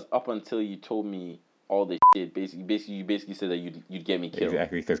was up until you told me all this shit. Basically, you said that you'd get me killed.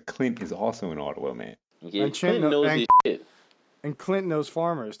 Exactly, because Clint is also in Ottawa, man. Okay, and Clint knows his shit. And Clint knows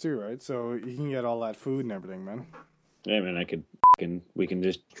farmers too, right? So he can get all that food and everything, man. Yeah, man, we can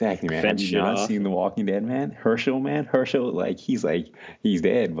just exactly, man. Have you not seen The Walking Dead, man? Herschel, he's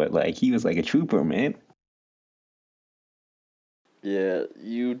dead, but like he was like a trooper, man. Yeah,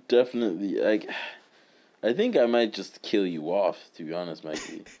 you definitely I think I might just kill you off, to be honest,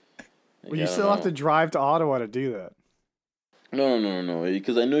 Mikey. Well, you still have to drive to Ottawa to do that. No,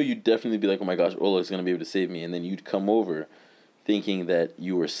 because I know you'd definitely be like, oh my gosh, Ola's going to be able to save me, and then you'd come over thinking that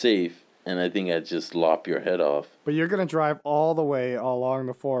you were safe, and I think I'd just lop your head off. But you're going to drive all the way along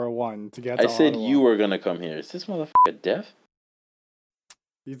the 401 to get to Ottawa. I said you were going to come here. Is this motherfucker deaf?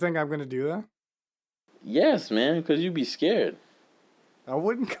 You think I'm going to do that? Yes, man, because you'd be scared. I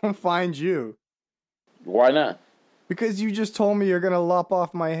wouldn't come find you. Why not? Because you just told me you're going to lop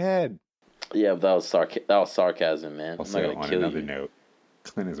off my head. Yeah, but that was sarcasm, man. Also, I'm not gonna kill you. On another note,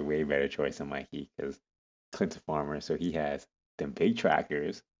 Clint is a way better choice than Mikey because Clint's a farmer, so he has them big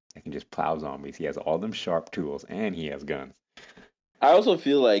tractors that can just plow zombies. He has all them sharp tools, and he has guns. I also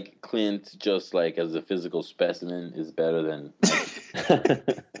feel like Clint, just like as a physical specimen, is better than.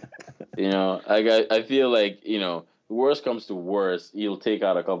 I feel like worst comes to worst, he'll take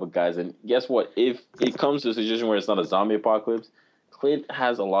out a couple guys, and guess what? If it comes to a situation where it's not a zombie apocalypse, Clint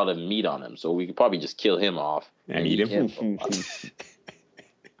has a lot of meat on him, so we could probably just kill him off and eat him.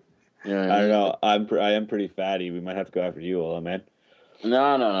 I don't know. I am pretty fatty. We might have to go after you, Ola, man.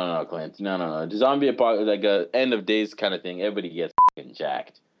 No, Clint. No. The zombie apocalypse, like a end of days kind of thing. Everybody gets fucking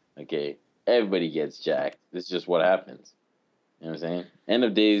jacked. Okay, everybody gets jacked. This is just what happens. You know what I'm saying? End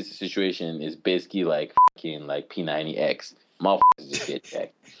of days situation is basically like fucking like P90X. Motherfuckers just get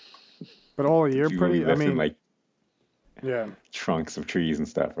jacked. But you're pretty. I mean, yeah, trunks of trees and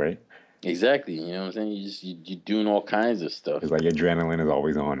stuff, right? Exactly. You know what I'm saying? You're doing all kinds of stuff. It's like adrenaline is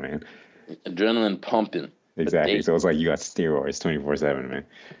always on, man. Adrenaline pumping. Exactly. So it's like you got steroids 24/7, man.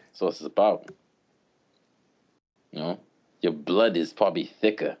 So it's about. Your blood is probably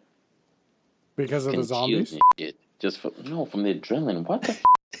thicker because of the zombies. Just from the adrenaline. What the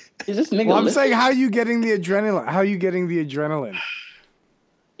is this nigga? Well, I'm saying, how are you getting the adrenaline?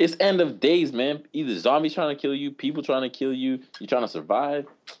 It's end of days, man. Either zombies trying to kill you, people trying to kill you, you trying to survive.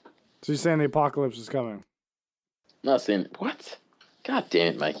 So you're saying the apocalypse is coming? I'm not saying what? God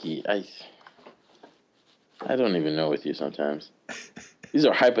damn it, Mikey. I don't even know with you sometimes. These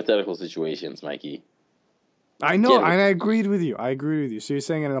are hypothetical situations, Mikey. I know, and I agreed with you. So you're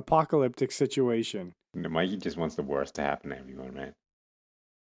saying in an apocalyptic situation. Mikey just wants the worst to happen to everyone, man.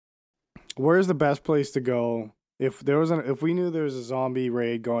 Where's the best place to go? If we knew there was a zombie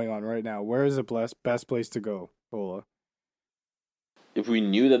raid going on right now, where is the best place to go, Ola? If we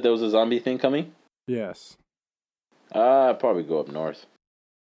knew that there was a zombie thing coming? Yes. I'd probably go up north.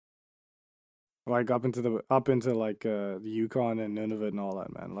 Like up into the Yukon and Nunavut and all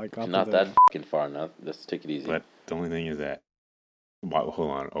that, man. Like not that fucking far enough. Let's take it easy. But the only thing is that, hold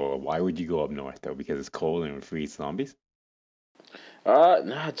on, Ola, why would you go up north though? Because it's cold and it would freeze zombies?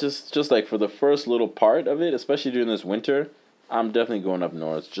 Nah, just like for the first little part of it, especially during this winter, I'm definitely going up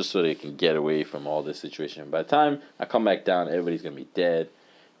north just so they can get away from all this situation. By the time I come back down, everybody's gonna be dead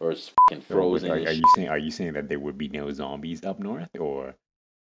or it's fucking frozen. So, are you saying that there would be no zombies up north, or?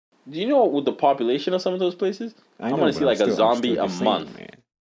 Do you know with the population of some of those places? I'm gonna see like a zombie a month. Man.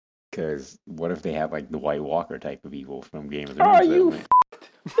 Because what if they have like the White Walker type of people from Game of Thrones? Are you?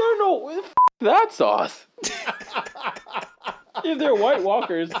 They're no. That sauce. If they're White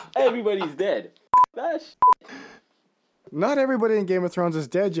Walkers, everybody's dead. That shit. Not everybody in Game of Thrones is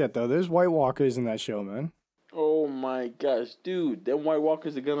dead yet, though. There's White Walkers in that show, man. Oh my gosh, dude. Them White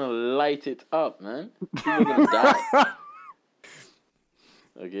Walkers are gonna light it up, man. People are gonna die.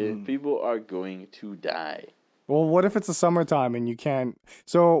 Okay? People are going to die. Well, what if it's the summertime and you can't...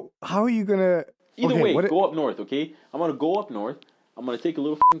 So, how are you gonna... Either way, go up north, okay? I'm gonna go up north. I'm gonna take a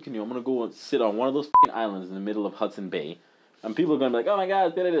little canoe. I'm gonna go and sit on one of those islands in the middle of Hudson Bay. And people are gonna be like, "Oh my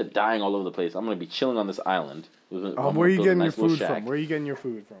God, they're dying all over the place." I'm gonna be chilling on this island. Where are you getting your food from? Where are you getting your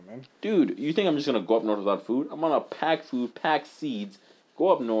food from, man? Dude, you think I'm just gonna go up north without food? I'm gonna pack food, pack seeds, go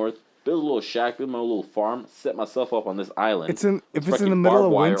up north, build a little shack, build my little farm, set myself up on this island. It's in the middle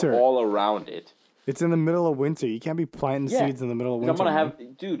of winter, all around it. It's in the middle of winter. You can't be planting seeds in the middle of winter. I'm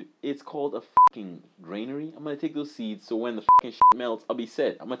gonna dude. It's called a fucking granary. I'm gonna take those seeds, so when the fucking shit melts, I'll be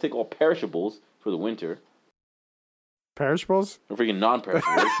set. I'm gonna take all perishables for the winter. Perishables? Or freaking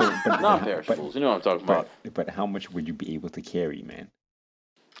non-perishables. Non-perishables. You know what I'm talking about. But how much would you be able to carry, man?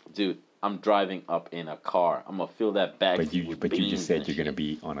 Dude, I'm driving up in a car. I'm gonna fill that bag. But you just said you're gonna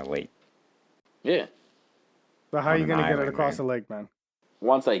be on a lake. Yeah. But how are you gonna get it across the lake, man?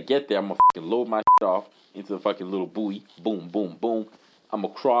 Once I get there, I'm gonna fucking load my shit off into the fucking little buoy. Boom, boom, boom. I'm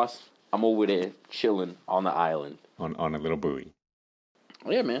across. I'm over there chilling on the island. On a little buoy.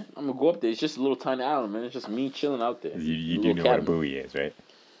 Yeah, man. I'm gonna go up there. It's just a little tiny island, man. It's just me chilling out there. You do know what a buoy is, right?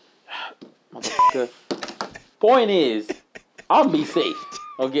 Motherfucker. Point is, I'll be safe.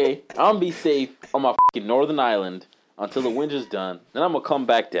 Okay? I'll be safe on my fucking northern island until the winter's done. Then I'm gonna come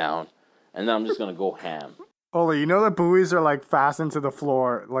back down, and then I'm just gonna go ham. Ola, you know that buoys are like fastened to the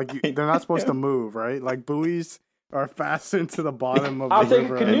floor. Like they're not supposed to move, right? Like buoys are fastened to the bottom of the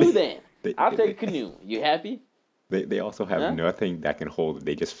river. I'll take a canoe then. I'll take a canoe. You happy? They also have nothing that can hold it.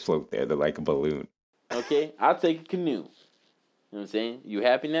 They just float there. They're like a balloon. Okay, I'll take a canoe. You know what I'm saying? You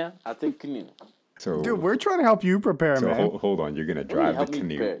happy now? I'll take a canoe. So, dude, we're trying to help you prepare, man. So hold on. You're going to drive the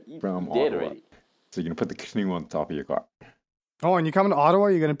canoe from Ottawa. So you're going to put the canoe on the top of your car. Oh, and you coming to Ottawa?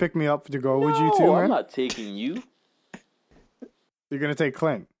 You're going to pick me up to go with you too, man? I'm not taking you. You're going to take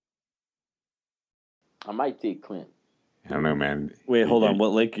Clint. I might take Clint. I don't know, man. Wait, hold on.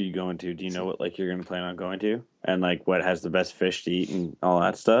 What lake are you going to? Do you know what lake you're going to plan on going to? And like what has the best fish to eat and all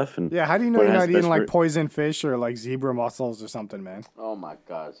that stuff? And yeah, how do you know you're not eating like poison fish or like zebra mussels or something, man? Oh my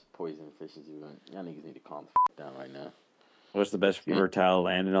gosh, poison fish is even. Y'all niggas need to calm the down right now. What's the best fertile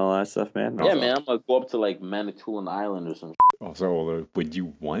land and all that stuff, man? Yeah, man. I'm gonna go up to like Manitoulin Island or something. Also, would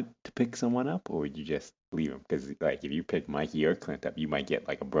you want to pick someone up, or would you just leave them? Because like if you pick Mikey or Clint up, you might get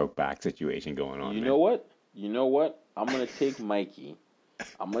like a broke back situation going on. You know what? I'm gonna take Mikey.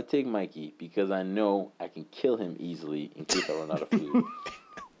 I'm gonna take Mikey because I know I can kill him easily in case I run out of food.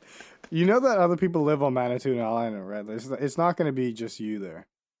 You know that other people live on Manitoulin Island, right? It's not gonna be just you there.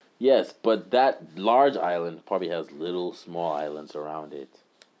 Yes, but that large island probably has little small islands around it.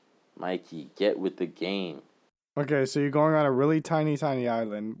 Mikey, get with the game. Okay, so you're going on a really tiny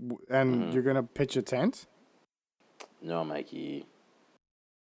island, and you're gonna pitch a tent? No, Mikey.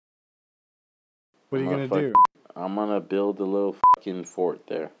 What are you gonna do? I'm gonna build a little fucking fort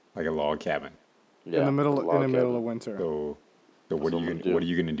there, like a log cabin. Yeah, in the middle of winter. So what are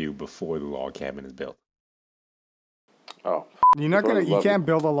you gonna do before the log cabin is built? Oh, you can't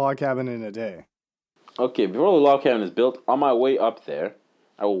build a log cabin in a day. Okay, before the log cabin is built, on my way up there,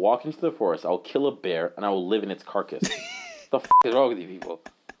 I will walk into the forest, I will kill a bear, and I will live in its carcass. What the is wrong with you people?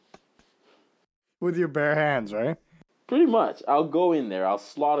 With your bare hands, right? Pretty much. I'll go in there, I'll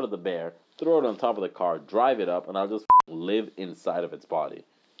slaughter the bear, throw it on top of the car, drive it up, and I'll just live inside of its body.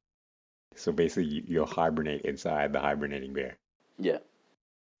 So basically, you'll hibernate inside the hibernating bear. Yeah.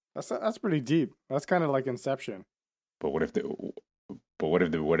 That's pretty deep. That's kind of like Inception. But what if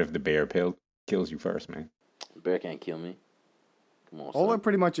the bear kills you first, man? The bear can't kill me. Come on, Ola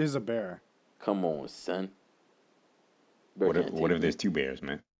pretty much is a bear. Come on, son. What if there's two bears,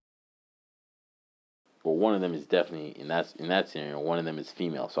 man? Well, one of them is definitely in that scenario. One of them is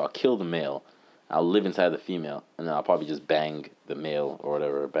female, so I'll kill the male. I'll live inside the female, and then I'll probably just bang the male or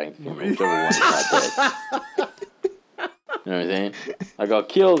whatever, bang the female, whichever one is not dead. You know what I'm saying? Like I'll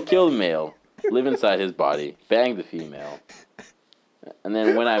kill the male, live inside his body, bang the female, and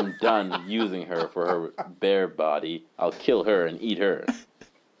then when I'm done using her for her bear body, I'll kill her and eat her.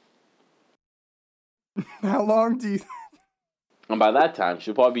 How long do you? And by that time,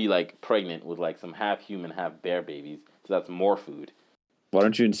 she'll probably be like pregnant with like some half human, half bear babies. So that's more food. Why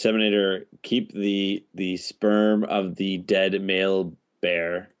don't you inseminate her? Keep the sperm of the dead male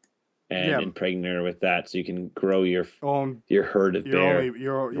bear and impregnate her with that, so you can grow your herd of bear.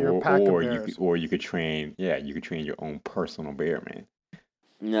 Your pack of bears. You could train. Yeah, you could train your own personal bear, man.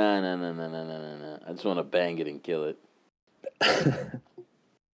 No. I just want to bang it and kill it.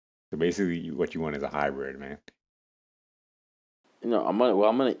 So basically, what you want is a hybrid, man. No, I'm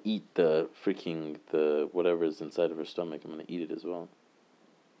gonna eat the whatever's inside of her stomach. I'm gonna eat it as well.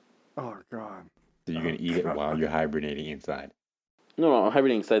 Oh God! So you're gonna eat it while you're hibernating inside? No, I'm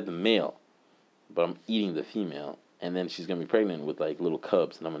hibernating inside the male. but I'm eating the female, and then she's gonna be pregnant with like little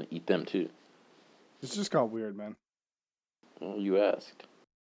cubs, and I'm gonna eat them too. It's just got weird, man. Well, you asked.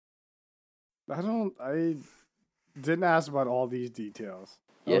 I didn't ask about all these details.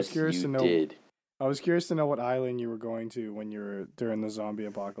 Yes, I was curious to know. Did. I was curious to know what island you were going to when you were during the zombie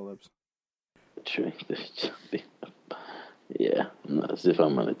apocalypse. During the zombie. Yeah, not as if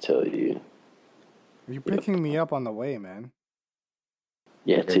I'm gonna tell you. You're picking me up on the way, man.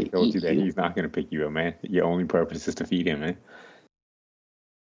 Yeah, he told you that he's not gonna pick you up, man. Your only purpose is to feed him, man.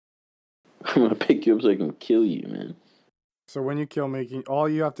 I'm gonna pick you up so I can kill you, man. So when you kill me, all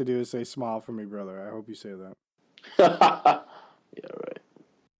you have to do is say "smile for me, brother." I hope you say that. Yeah, right.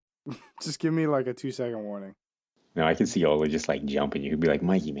 Just give me like a 2-second warning. No, I can see Ola just like jumping. You could be like,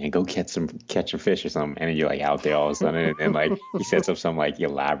 Mikey, man, go catch a fish or something, and then you're like out there all of a sudden, and then like he sets up some like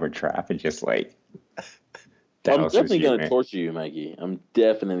elaborate trap and just like. I'm definitely gonna torture you, Mikey. I'm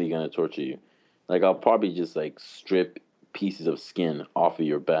definitely gonna torture you. Like I'll probably just like strip pieces of skin off of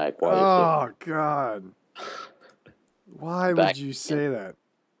your back. Oh God! Why would you say that?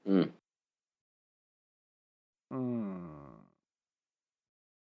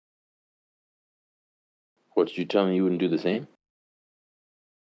 What, did you tell me you wouldn't do the same?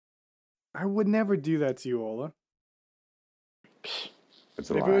 I would never do that to you, Ola.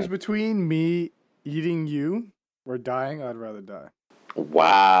 If it was between me eating you or dying, I'd rather die.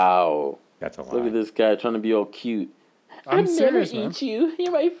 Wow. That's a lie. Look at this guy trying to be all cute. I'm serious, never man. eat you.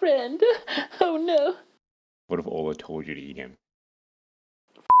 You're my friend. Oh, no. What if Ola told you to eat him?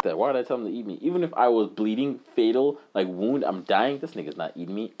 That. Why did I tell him to eat me? Even if I was bleeding, fatal, like wound, I'm dying, this nigga's not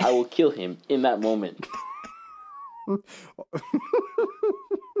eating me. I will kill him in that moment.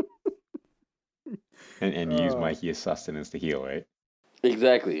 and use Mikey as sustenance to heal, right?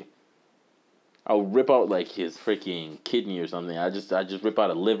 Exactly. I'll rip out like his freaking kidney or something. I just rip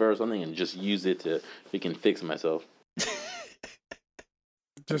out a liver or something and just use it to freaking fix myself.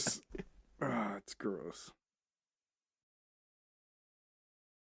 Just, it's gross.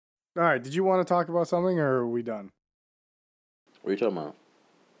 All right, did you want to talk about something, or are we done? What are you talking about?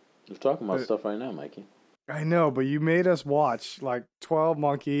 We're talking about stuff right now, Mikey. I know, but you made us watch like 12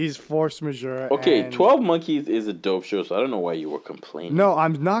 Monkeys, Force Majeure. Okay, 12 Monkeys is a dope show, so I don't know why you were complaining. No,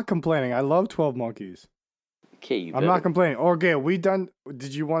 I'm not complaining. I love 12 Monkeys. Okay, I'm not complaining. Okay, we done.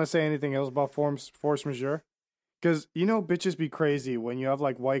 Did you want to say anything else about Force Majeure? Because, you know, bitches be crazy when you have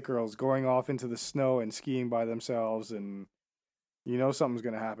like white girls going off into the snow and skiing by themselves, and you know something's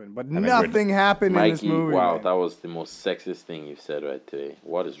going to happen. But nothing happened in this movie. Wow, man. That was the most sexist thing you've said right today.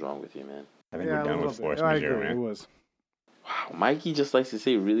 What is wrong with you, man? I think we're done with Force Majeure, man. It was. Wow, Mikey just likes to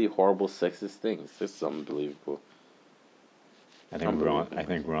say really horrible sexist things. This is unbelievable. I think we're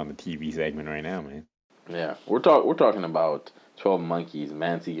on the TV segment right now, man. Yeah, we're talking about 12 Monkeys,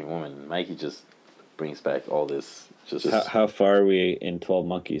 man-seeking woman. Mikey just brings back all this. How far are we in 12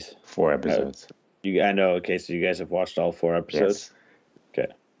 Monkeys? 4 episodes. I know. Okay, so you guys have watched all 4 episodes. Yes.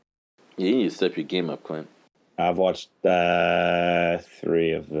 Okay. Yeah, you need to step your game up, Clint. I've watched 3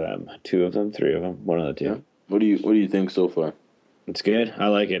 of them, 2 of them, 3 of them, one of the 2. Yeah. What do you think so far? It's good. I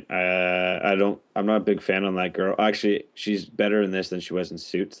like it. I'm not a big fan on that girl. Actually, she's better in this than she was in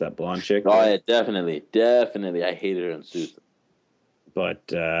Suits. That blonde chick. Oh yeah, definitely. I hated her in Suits. But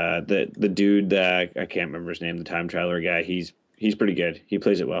the dude that I can't remember his name, the time traveler guy, he's pretty good. He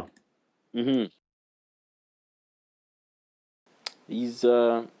plays it well. Mm-hmm.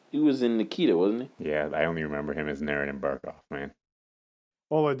 He was in Nikita, wasn't he? Yeah, I only remember him as Naren and Barkov, man.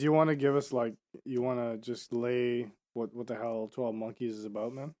 Ola, do you want to give us you want to just lay what the hell 12 Monkeys is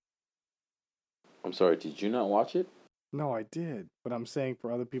about, man? I'm sorry, did you not watch it? No, I did, but I'm saying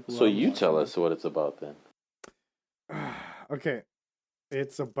for other people. So you tell us what it's about then. Okay,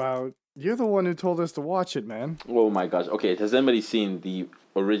 it's about. You're the one who told us to watch it, man. Oh my gosh. Okay, has anybody seen the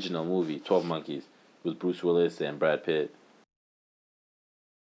original movie, 12 Monkeys, with Bruce Willis and Brad Pitt?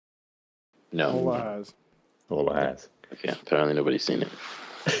 No. Ola has. Okay, apparently nobody's seen it.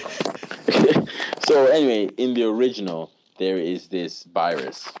 So anyway, in the original, there is this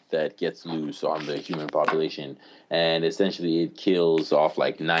virus that gets loose on the human population, and essentially it kills off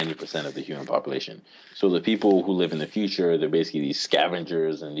like 90% of the human population. So the people who live in the future, they're basically these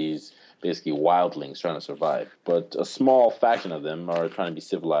scavengers and these basically wildlings trying to survive. But a small faction of them are trying to be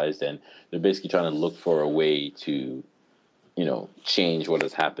civilized, and they're basically trying to look for a way to, change what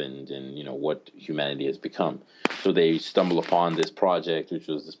has happened and, what humanity has become. So they stumble upon this project, which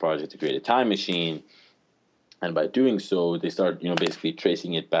was this project to create a time machine. And by doing so, they start, basically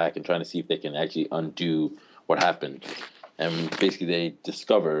tracing it back and trying to see if they can actually undo what happened. And basically they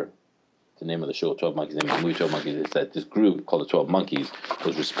discover the name of the show, 12 Monkeys, the name of the movie 12 Monkeys, is that this group called the 12 Monkeys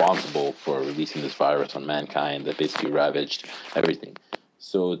was responsible for releasing this virus on mankind that basically ravaged everything.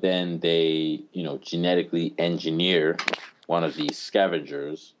 So then they, genetically engineer one of these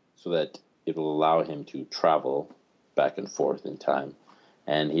scavengers so that it will allow him to travel back and forth in time.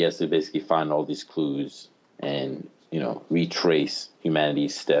 And he has to basically find all these clues and, retrace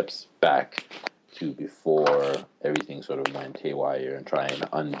humanity's steps back to before everything sort of went haywire and try and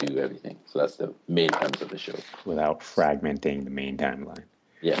undo everything. So that's the main premise of the show. Without fragmenting the main timeline.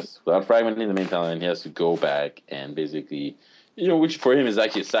 Yes, without fragmenting the main timeline, he has to go back and basically, which for him is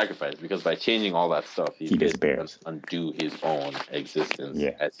actually a sacrifice, because by changing all that stuff, he's going to undo his own existence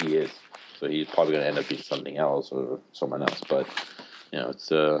as he is. So he's probably going to end up being something else or someone else. But,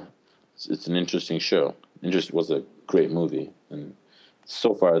 it's an interesting show. It was a great movie. And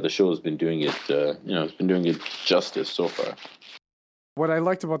so far, the show has been doing it, it's been doing it justice so far. What I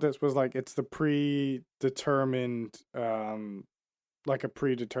liked about this was, like, it's the predetermined, like a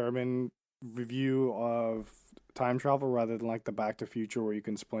predetermined review of time travel rather than like the Back to Future where you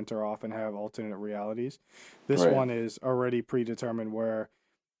can splinter off and have alternate realities. This one is already predetermined, where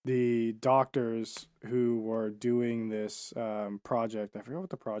the doctors who were doing this project, I forget what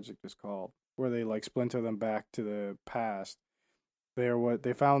the project is called, where they like splinter them back to the past.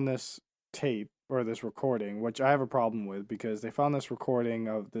 They found this tape or this recording, which I have a problem with, because they found this recording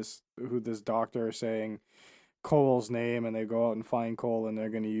of this doctor saying Cole's name, and they go out and find Cole, and they're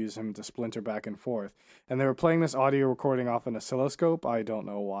going to use him to splinter back and forth. And they were playing this audio recording off an oscilloscope. I don't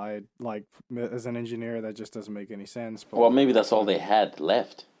know why. Like, as an engineer, that just doesn't make any sense. But well, maybe that's all they had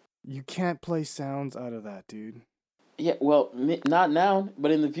left. You can't play sounds out of that, dude. Yeah, well, not now, but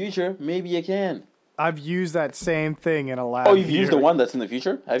in the future, maybe you can. I've used that same thing in a lab. Oh, you've used the one that's in the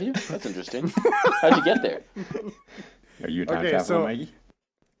future? Have you? That's interesting. How'd you get there? Are you a time traveler, Maggie?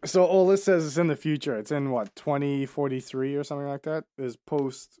 So Ola says it's in the future. It's in 2043 or something like that. Is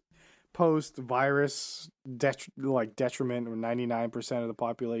post virus detriment, where 99% of the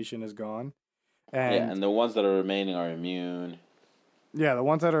population is gone. And the ones that are remaining are immune. Yeah, the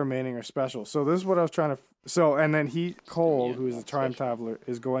ones that are remaining are special. So this is what I was trying to. And then Cole, who is a time traveler,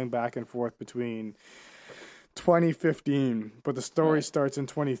 is going back and forth between 2015, but the story starts in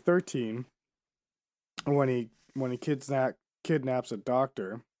 2013 when he kidnaps a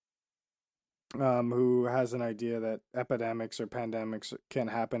doctor who has an idea that epidemics or pandemics can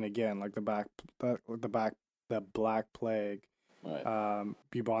happen again, like the Black Plague,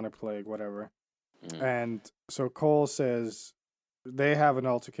 bubonic plague, whatever. Mm. And so Cole says they have an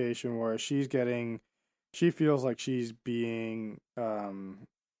altercation where she feels like she's being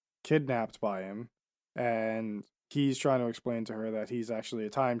kidnapped by him, and he's trying to explain to her that he's actually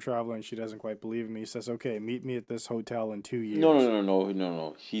a time traveler, and she doesn't quite believe him. He says, "Okay, meet me at this hotel in 2 years."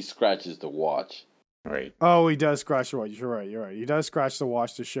 No. He scratches the watch. Right. Oh, he does scratch the watch. You're right. He does scratch the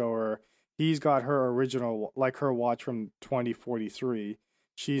watch to show her. He's got her original, like her watch from 2043.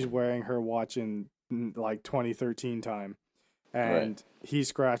 She's wearing her watch in like 2013 time. And he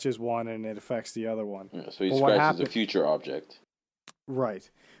scratches one, and it affects the other one. Yeah, so he scratches a future object.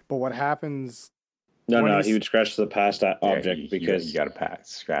 Right. But what happens... No, he would scratch the past object because... You got to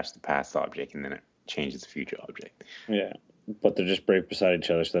scratch the past object, and then it changes the future object. Yeah, but they're just right beside each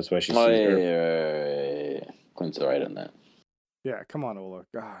other, so that's why she sees her. Yeah. Clint's right on that. Yeah, come on, Ola.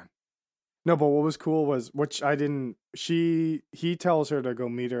 God. No, but what was cool was, which I didn't... He tells her to go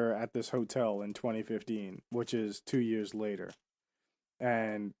meet her at this hotel in 2015, which is 2 years later.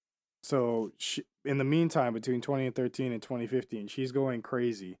 And so in the meantime, between 2013 and 2015, she's going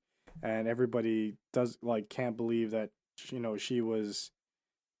crazy. And everybody can't believe that, she was,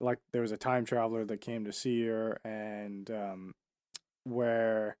 like, there was a time traveler that came to see her, and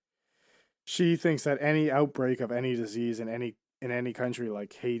where she thinks that any outbreak of any disease in any country,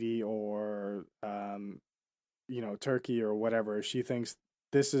 like Haiti or Turkey or whatever, she thinks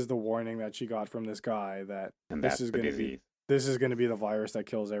this is the warning that she got from this guy, that this is going to be the virus that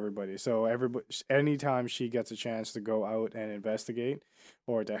kills everybody. So anytime she gets a chance to go out and investigate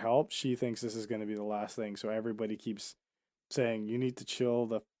or to help, she thinks this is going to be the last thing. So everybody keeps saying, you need to chill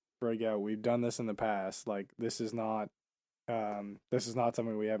the frig out. We've done this in the past. Like, this is not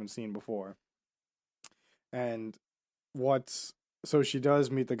something we haven't seen before. And so she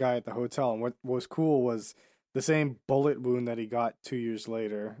does meet the guy at the hotel. And what was cool was the same bullet wound that he got 2 years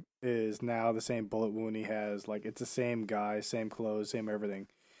later is now the same bullet wound he has. Like, it's the same guy, same clothes, same everything.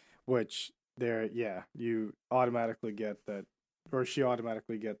 Which you automatically get that, or she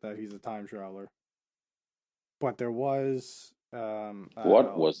automatically get that he's a time traveler. But there was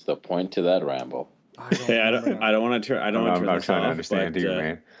what was the point to that ramble? I don't want to turn. I don't want to turn this off. Understand you,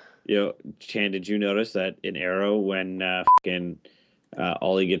 man. Chan, did you notice that in Arrow when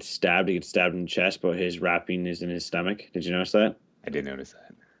Ollie gets stabbed, he gets stabbed in the chest, but his wrapping is in his stomach? Did you notice that? I did notice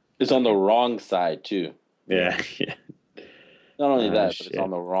that. It's on the wrong side too. Yeah. Not only that, but it's on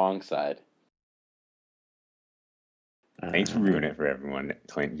the wrong side. Thanks for ruining it for everyone,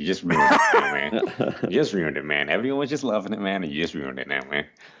 Clint. You just ruined it now, man. You just ruined it, man. Everyone was just loving it, man, and you just ruined it now, man.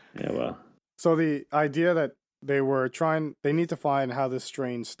 Yeah, well. So the idea that they need to find how this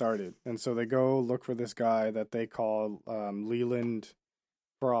strain started. And so they go look for this guy that they call Leland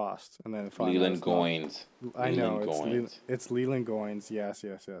Frost. And then find Leland Goins. I know, it's Leland Goins. Yes.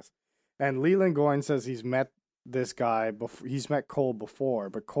 And Leland Goins says he's met this guy before. He's met Cole before,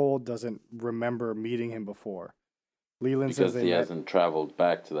 but Cole doesn't remember meeting him before. Leland because says he hasn't traveled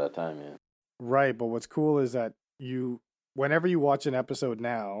back to that time yet. Right, but what's cool is that whenever you watch an episode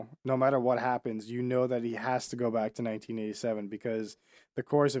now, no matter what happens, you know that he has to go back to 1987 because the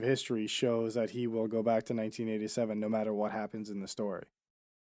course of history shows that he will go back to 1987 no matter what happens in the story.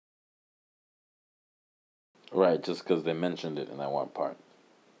 Right, just because they mentioned it in that one part.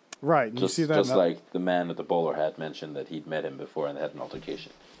 Right, you see that just like the man with the bowler hat mentioned that he'd met him before and they had an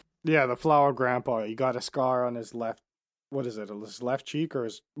altercation. Yeah, the flower grandpa. He got a scar on his left. What is it? His left cheek or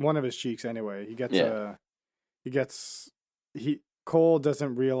one of his cheeks? Anyway, Cole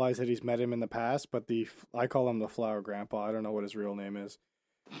doesn't realize that he's met him in the past, but I call him the flower grandpa. I don't know what his real name is.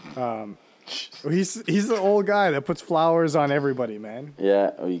 He's the old guy that puts flowers on everybody, man.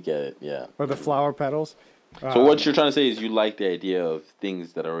 Yeah, you get it. Yeah, or the flower petals. So what you're trying to say is you like the idea of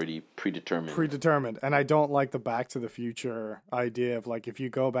things that are already predetermined. And I don't like the Back to the Future idea of like if you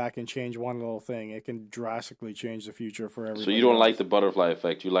go back and change one little thing, it can drastically change the future for everybody. So you don't like the butterfly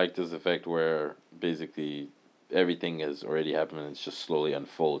effect. You like this effect where basically everything has already happened and it's just slowly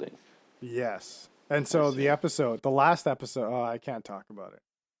unfolding. Yes. And so the last episode, I can't talk about it.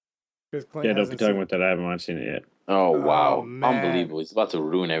 Yeah, don't be talking about that. I haven't seen it yet. Oh, wow. Unbelievable. It's about to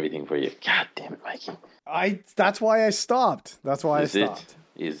ruin everything for you. God damn it, Mikey. That's why I stopped. Is it?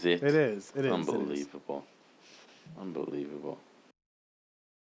 It is. Unbelievable. Unbelievable.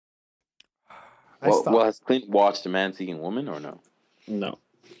 Well, has Clint watched A Man Seeking Woman or no?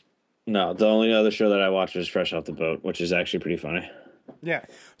 No, the only other show that I watched was Fresh Off the Boat, which is actually pretty funny. Yeah.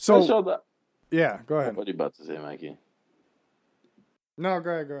 So, that. Yeah, go ahead. What are you about to say, Mikey? No,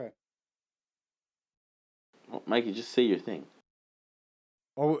 go ahead. Well, Mikey, just say your thing.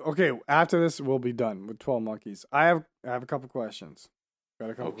 Oh, okay. After this, we'll be done with 12 Monkeys. I have a couple questions.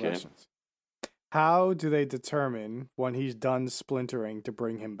 Questions. How do they determine when he's done splintering to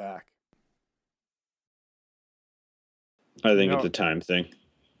bring him back? I think it's a time thing.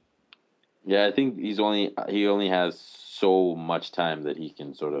 Yeah, I think he only has so much time that he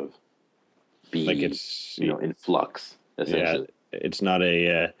can sort of be in flux. Essentially, yeah, it's not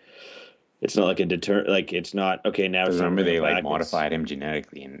like a it's not okay now. Remember they modified him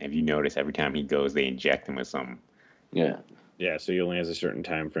genetically, and if you notice, every time he goes, they inject him with some. Yeah. Yeah, so he only has a certain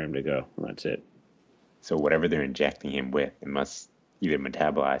time frame to go. That's it. So whatever they're injecting him with, it must either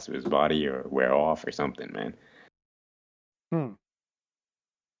metabolize to his body or wear off or something, man.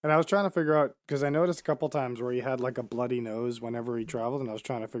 And I was trying to figure out, because I noticed a couple times where he had like a bloody nose whenever he traveled, and I was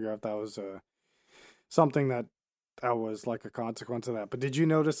trying to figure out if that was something that was like a consequence of that. But did you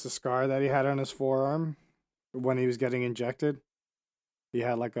notice the scar that he had on his forearm when he was getting injected? He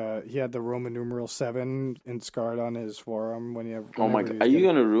had the Roman numeral 7 scarred on his forearm when he had. Oh my God! Are you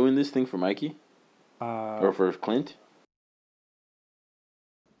gonna ruin this thing for Mikey? Or for Clint?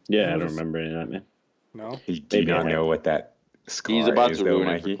 Yeah, I don't remember any of that, man. No. Do you not know what that scar is? He's about to ruin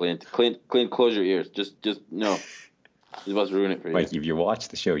Mikey? it for Clint. Clint, close your ears. Just no. He's about to ruin it for you. Like if you watch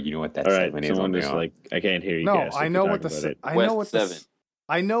the show, you know what that All right, 7 is on just like I can't hear you. No, guys, I know what West 7.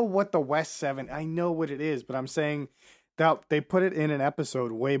 I know what the West 7. I know what it is, but I'm saying that they put it in an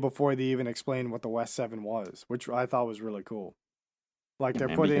episode way before they even explained what the West 7 was, which I thought was really cool. Like they're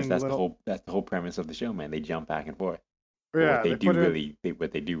putting that's the whole premise of the show, man. They jump back and forth. Yeah, what they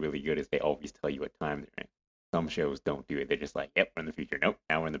do really good is they always tell you what time they're in. Some shows don't do it. They're just like, yep, we're in the future. Nope,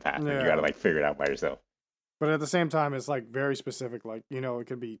 now we're in the past. Yeah. And you got to like figure it out by yourself. But at the same time, it's like very specific. Like, it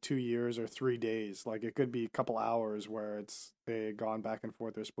could be 2 years or 3 days. Like it could be a couple hours where they've gone back and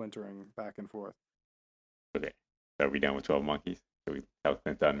forth. They're splintering back and forth. Okay. So are we done with 12 Monkeys? So we tell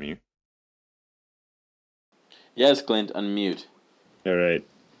Clint to unmute? Yes, Clint, unmute. All right.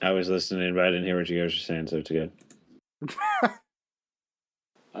 I was listening, but I didn't hear what you guys were saying, so it's good.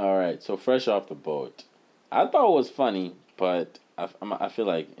 All right. So Fresh Off the Boat. I thought it was funny, but I feel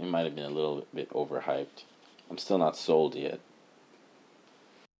like it might have been a little bit overhyped. I'm still not sold yet.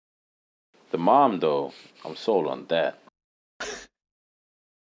 The mom, though, I'm sold on that.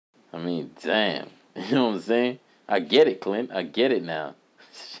 I mean, damn. You know what I'm saying? I get it, Clint. I get it now.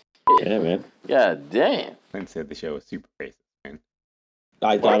 Yeah, man. God damn. Clint said the show was super racist, man.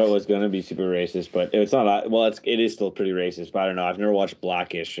 I thought it was going to be super racist, but it's not. Well, it is still pretty racist, but I don't know. I've never watched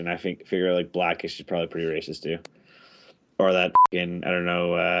Blackish, and I figure like Blackish is probably pretty racist too. Or that fucking, I don't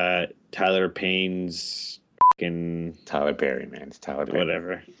know, Tyler Payne's fucking... Tyler Perry, man. It's Tyler Perry.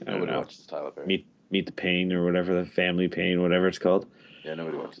 Whatever. Nobody watches Tyler Perry. Meet the Pain or whatever, the Family Pain, whatever it's called. Yeah,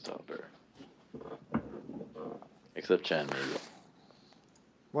 nobody watches Tyler Perry. Except Chan, maybe.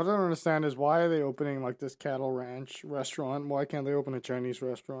 What I don't understand is why are they opening like this cattle ranch restaurant? Why can't they open a Chinese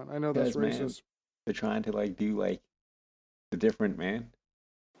restaurant? I know that's racist. Man, they're trying to like do like the different, man.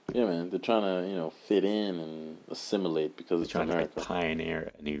 Yeah, man. They're trying to, fit in and assimilate because they're it's trying America. to like,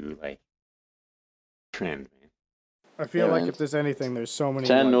 pioneer a new like trend, man. I feel like if there's anything, there's so many.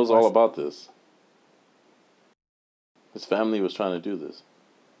 Chan knows all about this. His family was trying to do this.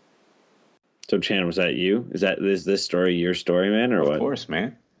 So Chan, was that you? Is this story your story, man, or what? Of course,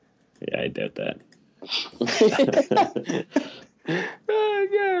 man. Yeah, I doubt that. Oh,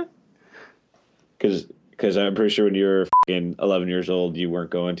 yeah. Because I'm pretty sure when you were fucking 11 years old, you weren't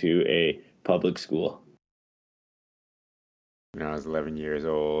going to a public school. When I was 11 years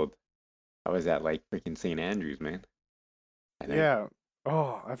old, I was at like freaking St. Andrews, man. Yeah.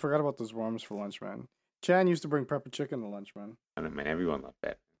 Oh, I forgot about those worms for lunch, man. Chan used to bring pepper chicken to lunch, man. I don't know, man. Everyone loved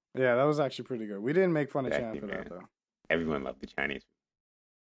that. Yeah, that was actually pretty good. We didn't make fun of Chan for man. that, though. Everyone loved the Chinese food.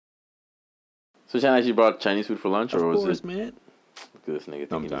 So Chan actually brought Chinese food for lunch, or was it? Man. Look at this nigga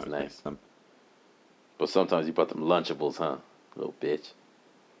thinking he's nice. Man. But sometimes you brought them Lunchables, huh? Little bitch.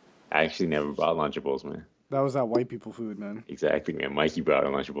 I actually never brought Lunchables, man. That was that white people food, man. Exactly, man. Mikey brought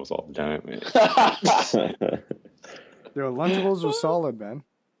Lunchables all the time, man. Yo, Lunchables was solid, man.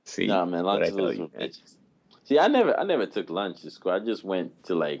 See, nah, man, Lunchables were bitches. See, I never took lunch to school. I just went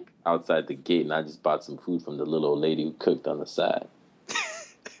to like outside the gate and I just bought some food from the little old lady who cooked on the side.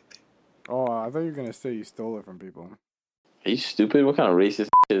 Oh, I thought you were gonna say you stole it from people. Are you stupid? What kind of racist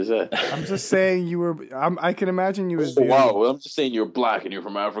shit is that? I'm just saying you were. I can imagine you as. Wow, well, I'm just saying you're black and you're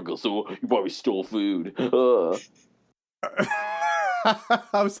from Africa, so you probably stole food. I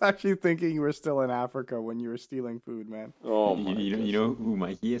was actually thinking you were still in Africa when you were stealing food, man. Oh my! You know who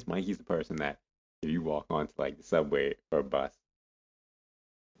Mikey is? Mikey's the person that if you walk onto like the subway or a bus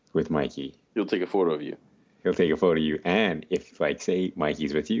with Mikey, he'll take a photo of you. He'll take a photo of you, and if like say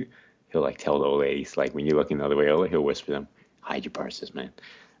Mikey's with you, he'll like tell the old ladies like when you're looking the other way over, he'll whisper them, "Hide your purses, man."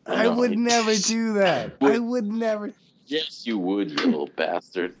 I would never do that. I would never. Yes, you would, you little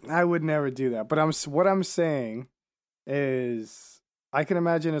bastard. I would never do that. But what I'm saying is, I can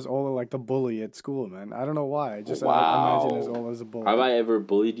imagine as Ola like the bully at school, man. I don't know why. I imagine as Ola as a bully. Have I ever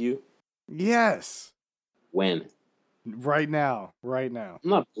bullied you? Yes. When? Right now. I'm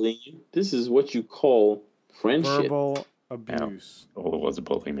not bullying you. This is what you call friendship. Verbal abuse. Yeah. Ola was a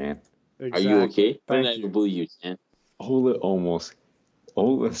bully, man. Exactly. Are you okay? When did I ever bully you, Chan?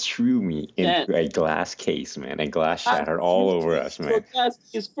 Ola threw me into a glass case, man. A glass shattered all over us, man. A glass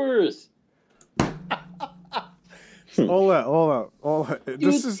case first. Ola.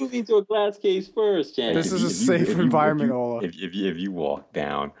 This is into a glass case first, Chan. This is a safe environment, Ola. If you walk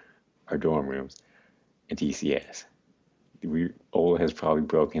down our dorm rooms in TCS, Ola has probably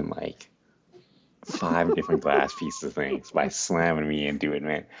broken like 5 different glass pieces of things by slamming me into it,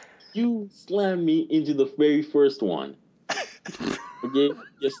 man. You slammed me into the very first one. Okay,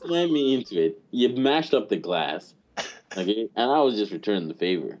 you slammed me into it. You mashed up the glass. Okay, and I was just returning the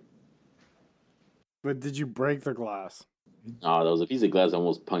favor. But did you break the glass? Oh, that was a piece of glass that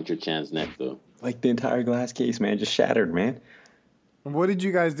almost punctured Chan's neck, though. Like the entire glass case, man, just shattered, man. And what did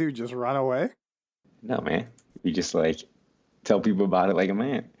you guys do? Just run away? No, man. We just like tell people about it like a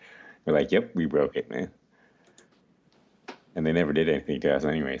man. We're like, yep, we broke it, man. And they never did anything to us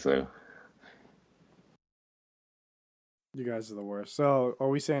anyway, so. You guys are the worst. So, are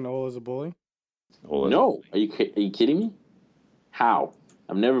we saying Ola's a bully? No. Are you kidding me? How?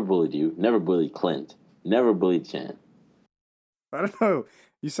 I've never bullied you. Never bullied Clint. Never bullied Chan. I don't know.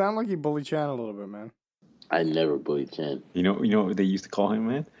 You sound like you bully Chan a little bit, man. I never bullied Chan. You know what they used to call him,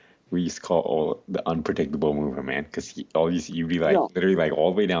 man? We used to call Ola the unpredictable mover, man. Because you'd be like, literally like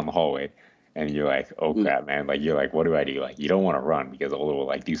all the way down the hallway. And you're like, oh crap, man. Like, you're like, what do I do? Like, you don't want to run because Ola will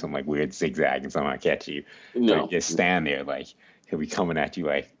like do some like weird zigzag and somehow catch you. No. So you just stand there, like, he'll be coming at you,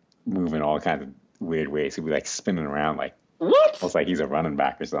 like, moving all kinds of weird ways. He'll be like spinning around, like, what? Almost like he's a running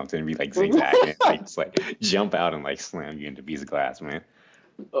back or something. And be like zigzagging, and, like, just like jump out and like slam you into a piece of glass, man.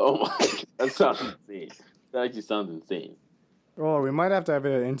 Oh my God. That sounds insane. That actually sounds insane. Well, we might have to have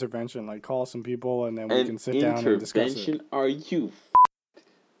an intervention, like call some people and then we can sit down and discuss it. Intervention? Are you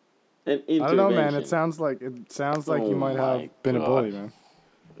an intervention. I don't know, man. It sounds like you might have been a bully, man.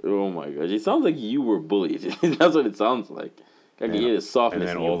 Oh my gosh! It sounds like you were bullied. That's what it sounds like. I can hear the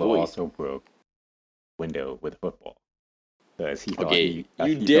softness in your voice. And then Ola also broke window with a football. He thought you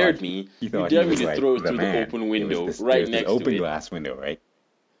dared me to throw it through the open window right next to it. Open glass window, right?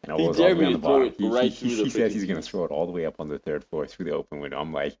 And he dared me to throw it right through the. He said he's gonna throw it all the way up on the third floor through the open window.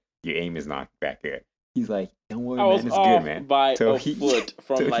 I'm like, your aim is not that good. He's like, don't worry, man, it's good, man. By a foot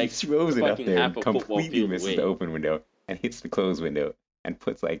from he throws it up there and completely misses the open window and hits the closed window and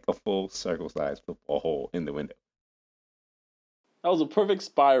puts like a full circle-sized football hole in the window. That was a perfect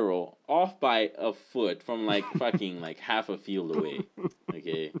spiral, off by a foot from like fucking like half a field away.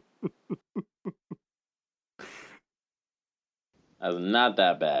 Okay. That was not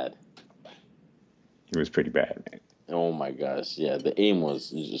that bad. It was pretty bad, man. Oh my gosh, yeah, the aim was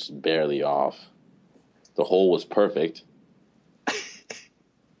just barely off. The hole was perfect.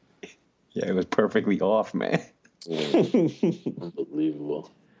 Yeah, it was perfectly off, man. Unbelievable.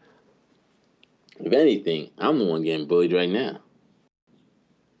 If anything, I'm the one getting bullied right now.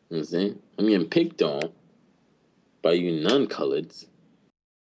 You know what I'm saying? I'm getting picked on by you non-coloreds.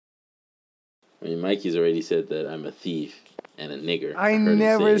 I mean, Mikey's already said that I'm a thief and a nigger. I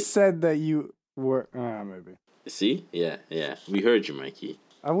never said that you were... maybe. See? Yeah. We heard you, Mikey.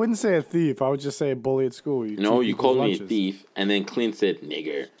 I wouldn't say a thief. I would just say a bully at school. You called me a thief, and then Clint said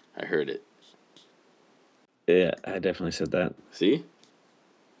nigger. I heard it. Yeah, I definitely said that. See?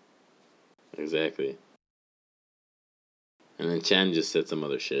 Exactly. And then Chan just said some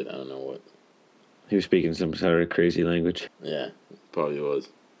other shit. I don't know what. He was speaking some sort of crazy language. Yeah, probably was.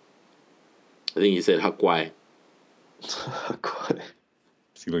 I think he said Hakwai. Hakwai.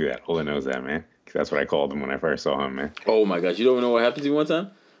 See, look at that. Ola knows that, man. That's what I called him when I first saw him, man. Oh my gosh, you don't know what happened to me one time?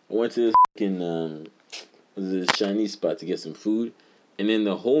 I went to this this Chinese spot to get some food, and then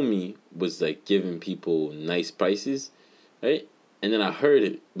the homie was like giving people nice prices, right? And then I heard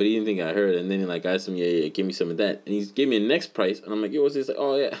it, but he didn't think I heard it. And then like I asked him, yeah, give me some of that. And he gave me the next price, and I'm like, yo, what's this? Like,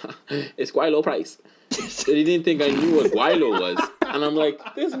 oh yeah, it's Guaylo price. But he didn't think I knew what Guaylo was, and I'm like,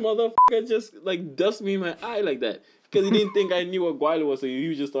 this motherfucker just like dusted me in my eye like that. Because he didn't think I knew what Guaylo was, so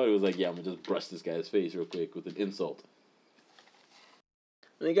he just thought it was like, yeah, I'm going to just brush this guy's face real quick with an insult.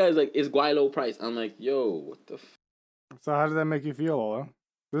 And the guy's like, it's Guaylo price. I'm like, yo, what the f... So how did that make you feel, Ola?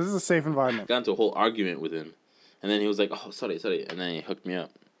 This is a safe environment. I got into a whole argument with him. And then he was like, oh, sorry. And then he hooked me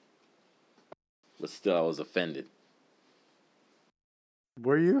up. But still, I was offended.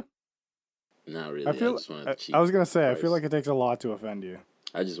 Were you? Not really. I just wanted the cheap I was going to say, price. I feel like it takes a lot to offend you.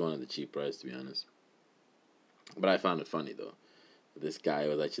 I just wanted the cheap price, to be honest. But I found it funny, though. This guy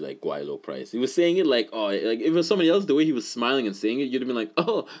was actually like Guaylo price. He was saying it like, oh, like if it was somebody else, the way he was smiling and saying it, you'd have been like,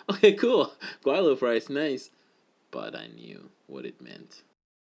 oh, okay, cool. Guaylo price, nice. But I knew what it meant.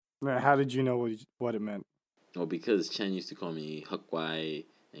 How did you know what it meant? Well, because Chen used to call me Hakwai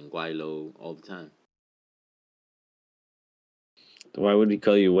and Guaylo all the time. Why would he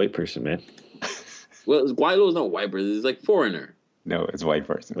call you a white person, man? Well, Guaylo is not white person. It's like foreigner. No, it's white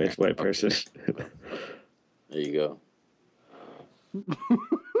person. It's white person. There you go.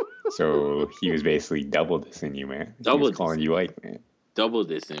 So he was basically double dissing you, man. He was calling you white, man. Double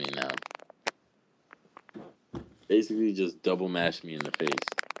dissing me now. Basically just double mashed me in the face.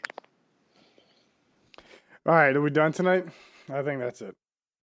 All right, are we done tonight? I think that's it.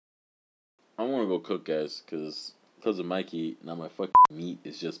 I want to go cook, guys, because of Mikey, now my fucking meat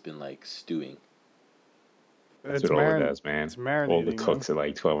has just been like stewing. That's what Ola does, man. It's marinating. All the cooks at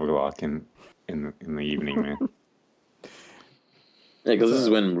like 12 o'clock in the evening, man. Yeah, because this is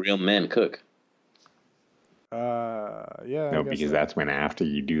when real men cook. Yeah. No, because that's when after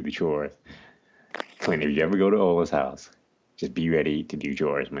you do the chores. Clint, if you ever go to Ola's house, just be ready to do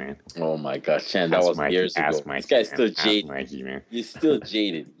chores, man. Oh my gosh, Chan, that was Mikey, years ago. Mikey, this guy's still jaded. Mikey, man. You're still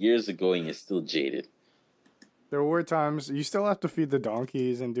jaded. Years ago, and you're still jaded. There were times you still have to feed the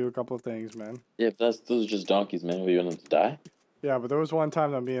donkeys and do a couple of things, man. Yeah, but those are just donkeys, man. You want them to die? Yeah, but there was one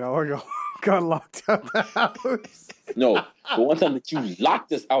time that me and Ola got locked out the house. No, the one time that you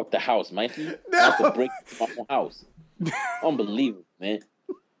locked us out the house, Mikey. No. Not to break my own house. Unbelievable, man.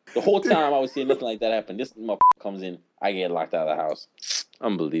 The whole time I was seeing nothing like that happen. This motherfucker comes in, I get locked out of the house.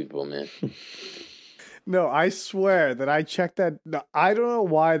 Unbelievable, man. No, I swear that I checked that. I don't know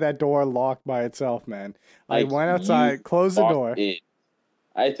why that door locked by itself, man. Like, I went outside, closed the door.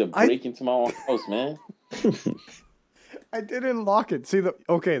 I had to break into my own house, man. I didn't lock it. See,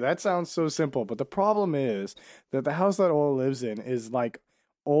 okay, that sounds so simple, but the problem is that the house that Ola lives in is like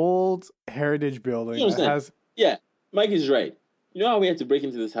old heritage building. Yeah, Mike is right. You know how we had to break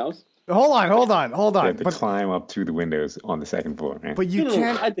into this house? Hold on. You have to climb up to the windows on the second floor, man. But you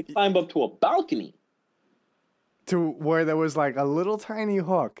can't. I had to climb up to a balcony. To where there was like a little tiny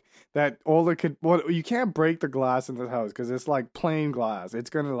hook that Ola could. Well, you can't break the glass in the house because it's like plain glass.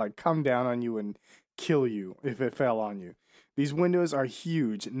 It's gonna like come down on you and kill you if it fell on you. These windows are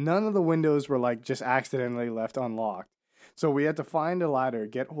huge. None of the windows were like just accidentally left unlocked. So we had to find a ladder,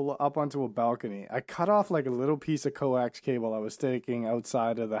 get Ola up onto a balcony. I cut off like a little piece of coax cable I was sticking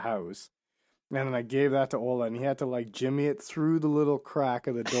outside of the house. And then I gave that to Ola, and he had to like jimmy it through the little crack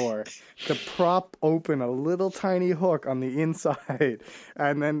of the door to prop open a little tiny hook on the inside.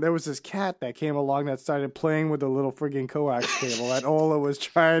 And then there was this cat that came along that started playing with the little friggin' coax cable, and Ola was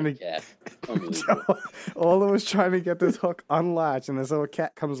trying to Ola was trying to get this hook unlatched, and this little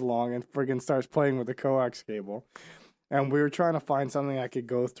cat comes along and friggin' starts playing with the coax cable. And we were trying to find something that could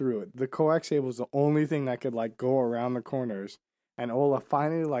go through it. The coax cable was the only thing that could like go around the corners. And Ola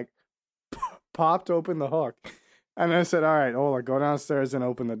finally like popped open the hook. And I said, all right, Ola, go downstairs and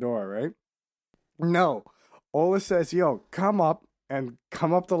open the door, right? No. Ola says, yo, come up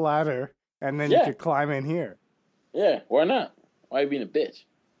the ladder, and then you could climb in here. Yeah, why not? Why are you being a bitch?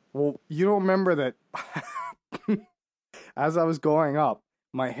 Well, you don't remember that as I was going up,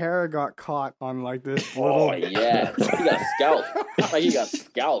 my hair got caught on like this little... Oh, yeah. He got scalped. Like he got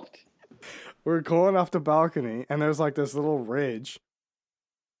scalped. We're going off the balcony, and there's like this little ridge.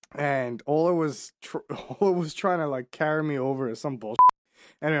 And Ola was trying to like carry me over to some bullshit.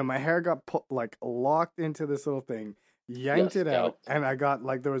 Anyway, my hair got locked into this little thing, yanked it out, and I got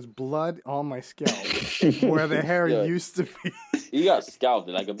like there was blood on my scalp where the hair used to be. He got scalped,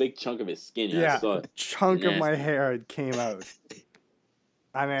 like a big chunk of his skin. Yeah, a chunk of my hair came out,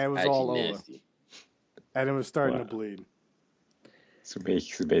 and it was all over, and it was starting to bleed. So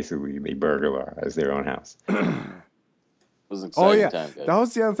basically, they burglarized their own house. Oh yeah, that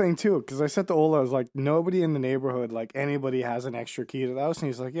was the other thing too. Because I said to Ola, I was like, nobody in the neighborhood, like anybody, has an extra key to the house, and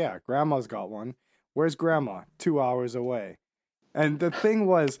he's like, yeah, Grandma's got one. Where's Grandma? 2 hours away. And the thing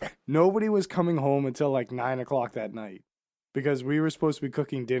was, nobody was coming home until like 9 o'clock that night, because we were supposed to be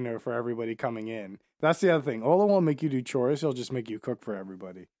cooking dinner for everybody coming in. That's the other thing. Ola won't make you do chores; he'll just make you cook for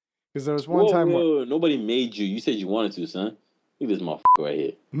everybody. Because there was one time. Whoa, nobody made you. You said you wanted to, son. Look at this motherfucker right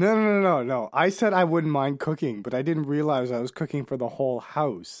here. No. I said I wouldn't mind cooking, but I didn't realize I was cooking for the whole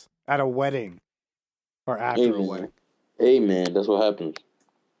house at a wedding or after a wedding. Hey, man, that's what happens.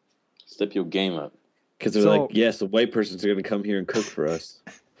 Step your game up. Because they're like, yes, the white person's going to come here and cook for us.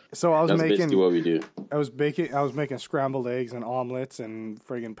 So I was That's basically what we do. I was making scrambled eggs and omelets and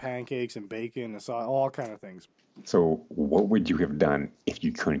friggin' pancakes and bacon and all kind of things. So what would you have done if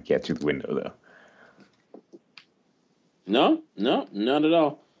you couldn't get to the window, though? No, not at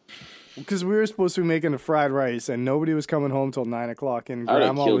all. Because we were supposed to be making a fried rice, and nobody was coming home till 9 o'clock, and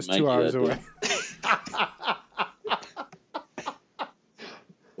Grandma was 2 hours away.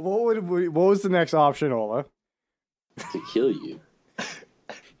 What was the next option, Ola? To kill you.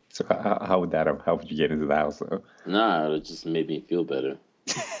 So how would that have helped you get into the house, though? Nah, it just made me feel better.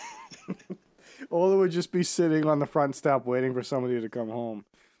 Ola would just be sitting on the front step waiting for somebody to come home.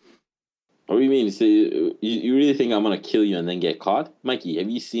 What do you mean? So you really think I'm gonna kill you and then get caught, Mikey? Have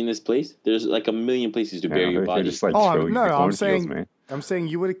you seen this place? There's like a million places to bury your body. Just, like, I'm saying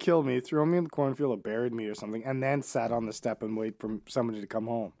you would have killed me, thrown me in the cornfield, or buried me or something, and then sat on the step and wait for somebody to come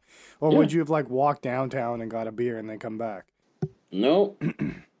home. Or would you have like walked downtown and got a beer and then come back? No,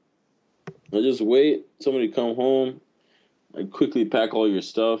 I just wait somebody to come home. I quickly pack all your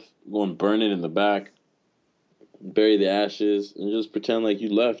stuff, go and burn it in the back, bury the ashes, and just pretend like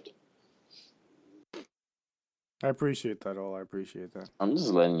you left. I appreciate that, Ola. I appreciate that. I'm just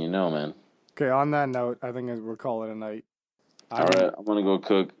letting you know, man. Okay, on that note, I think we'll call it a night. All right, I'm gonna go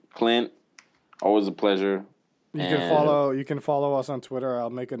cook. Clint, always a pleasure. You can follow us on Twitter. I'll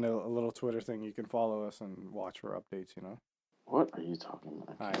make a little Twitter thing. You can follow us and watch for updates. You know. What are you talking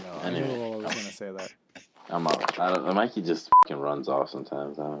about? I know. Anyway, I knew Ola was gonna say that. I'm out. Mikey just fucking runs off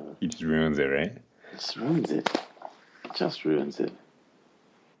sometimes. I don't know. He just ruins it, right? Just ruins it.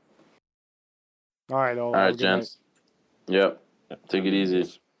 All right, Ola. All right, gents. Yep. Take it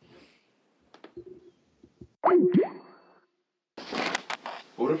easy. Good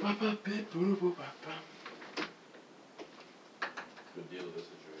deal, this is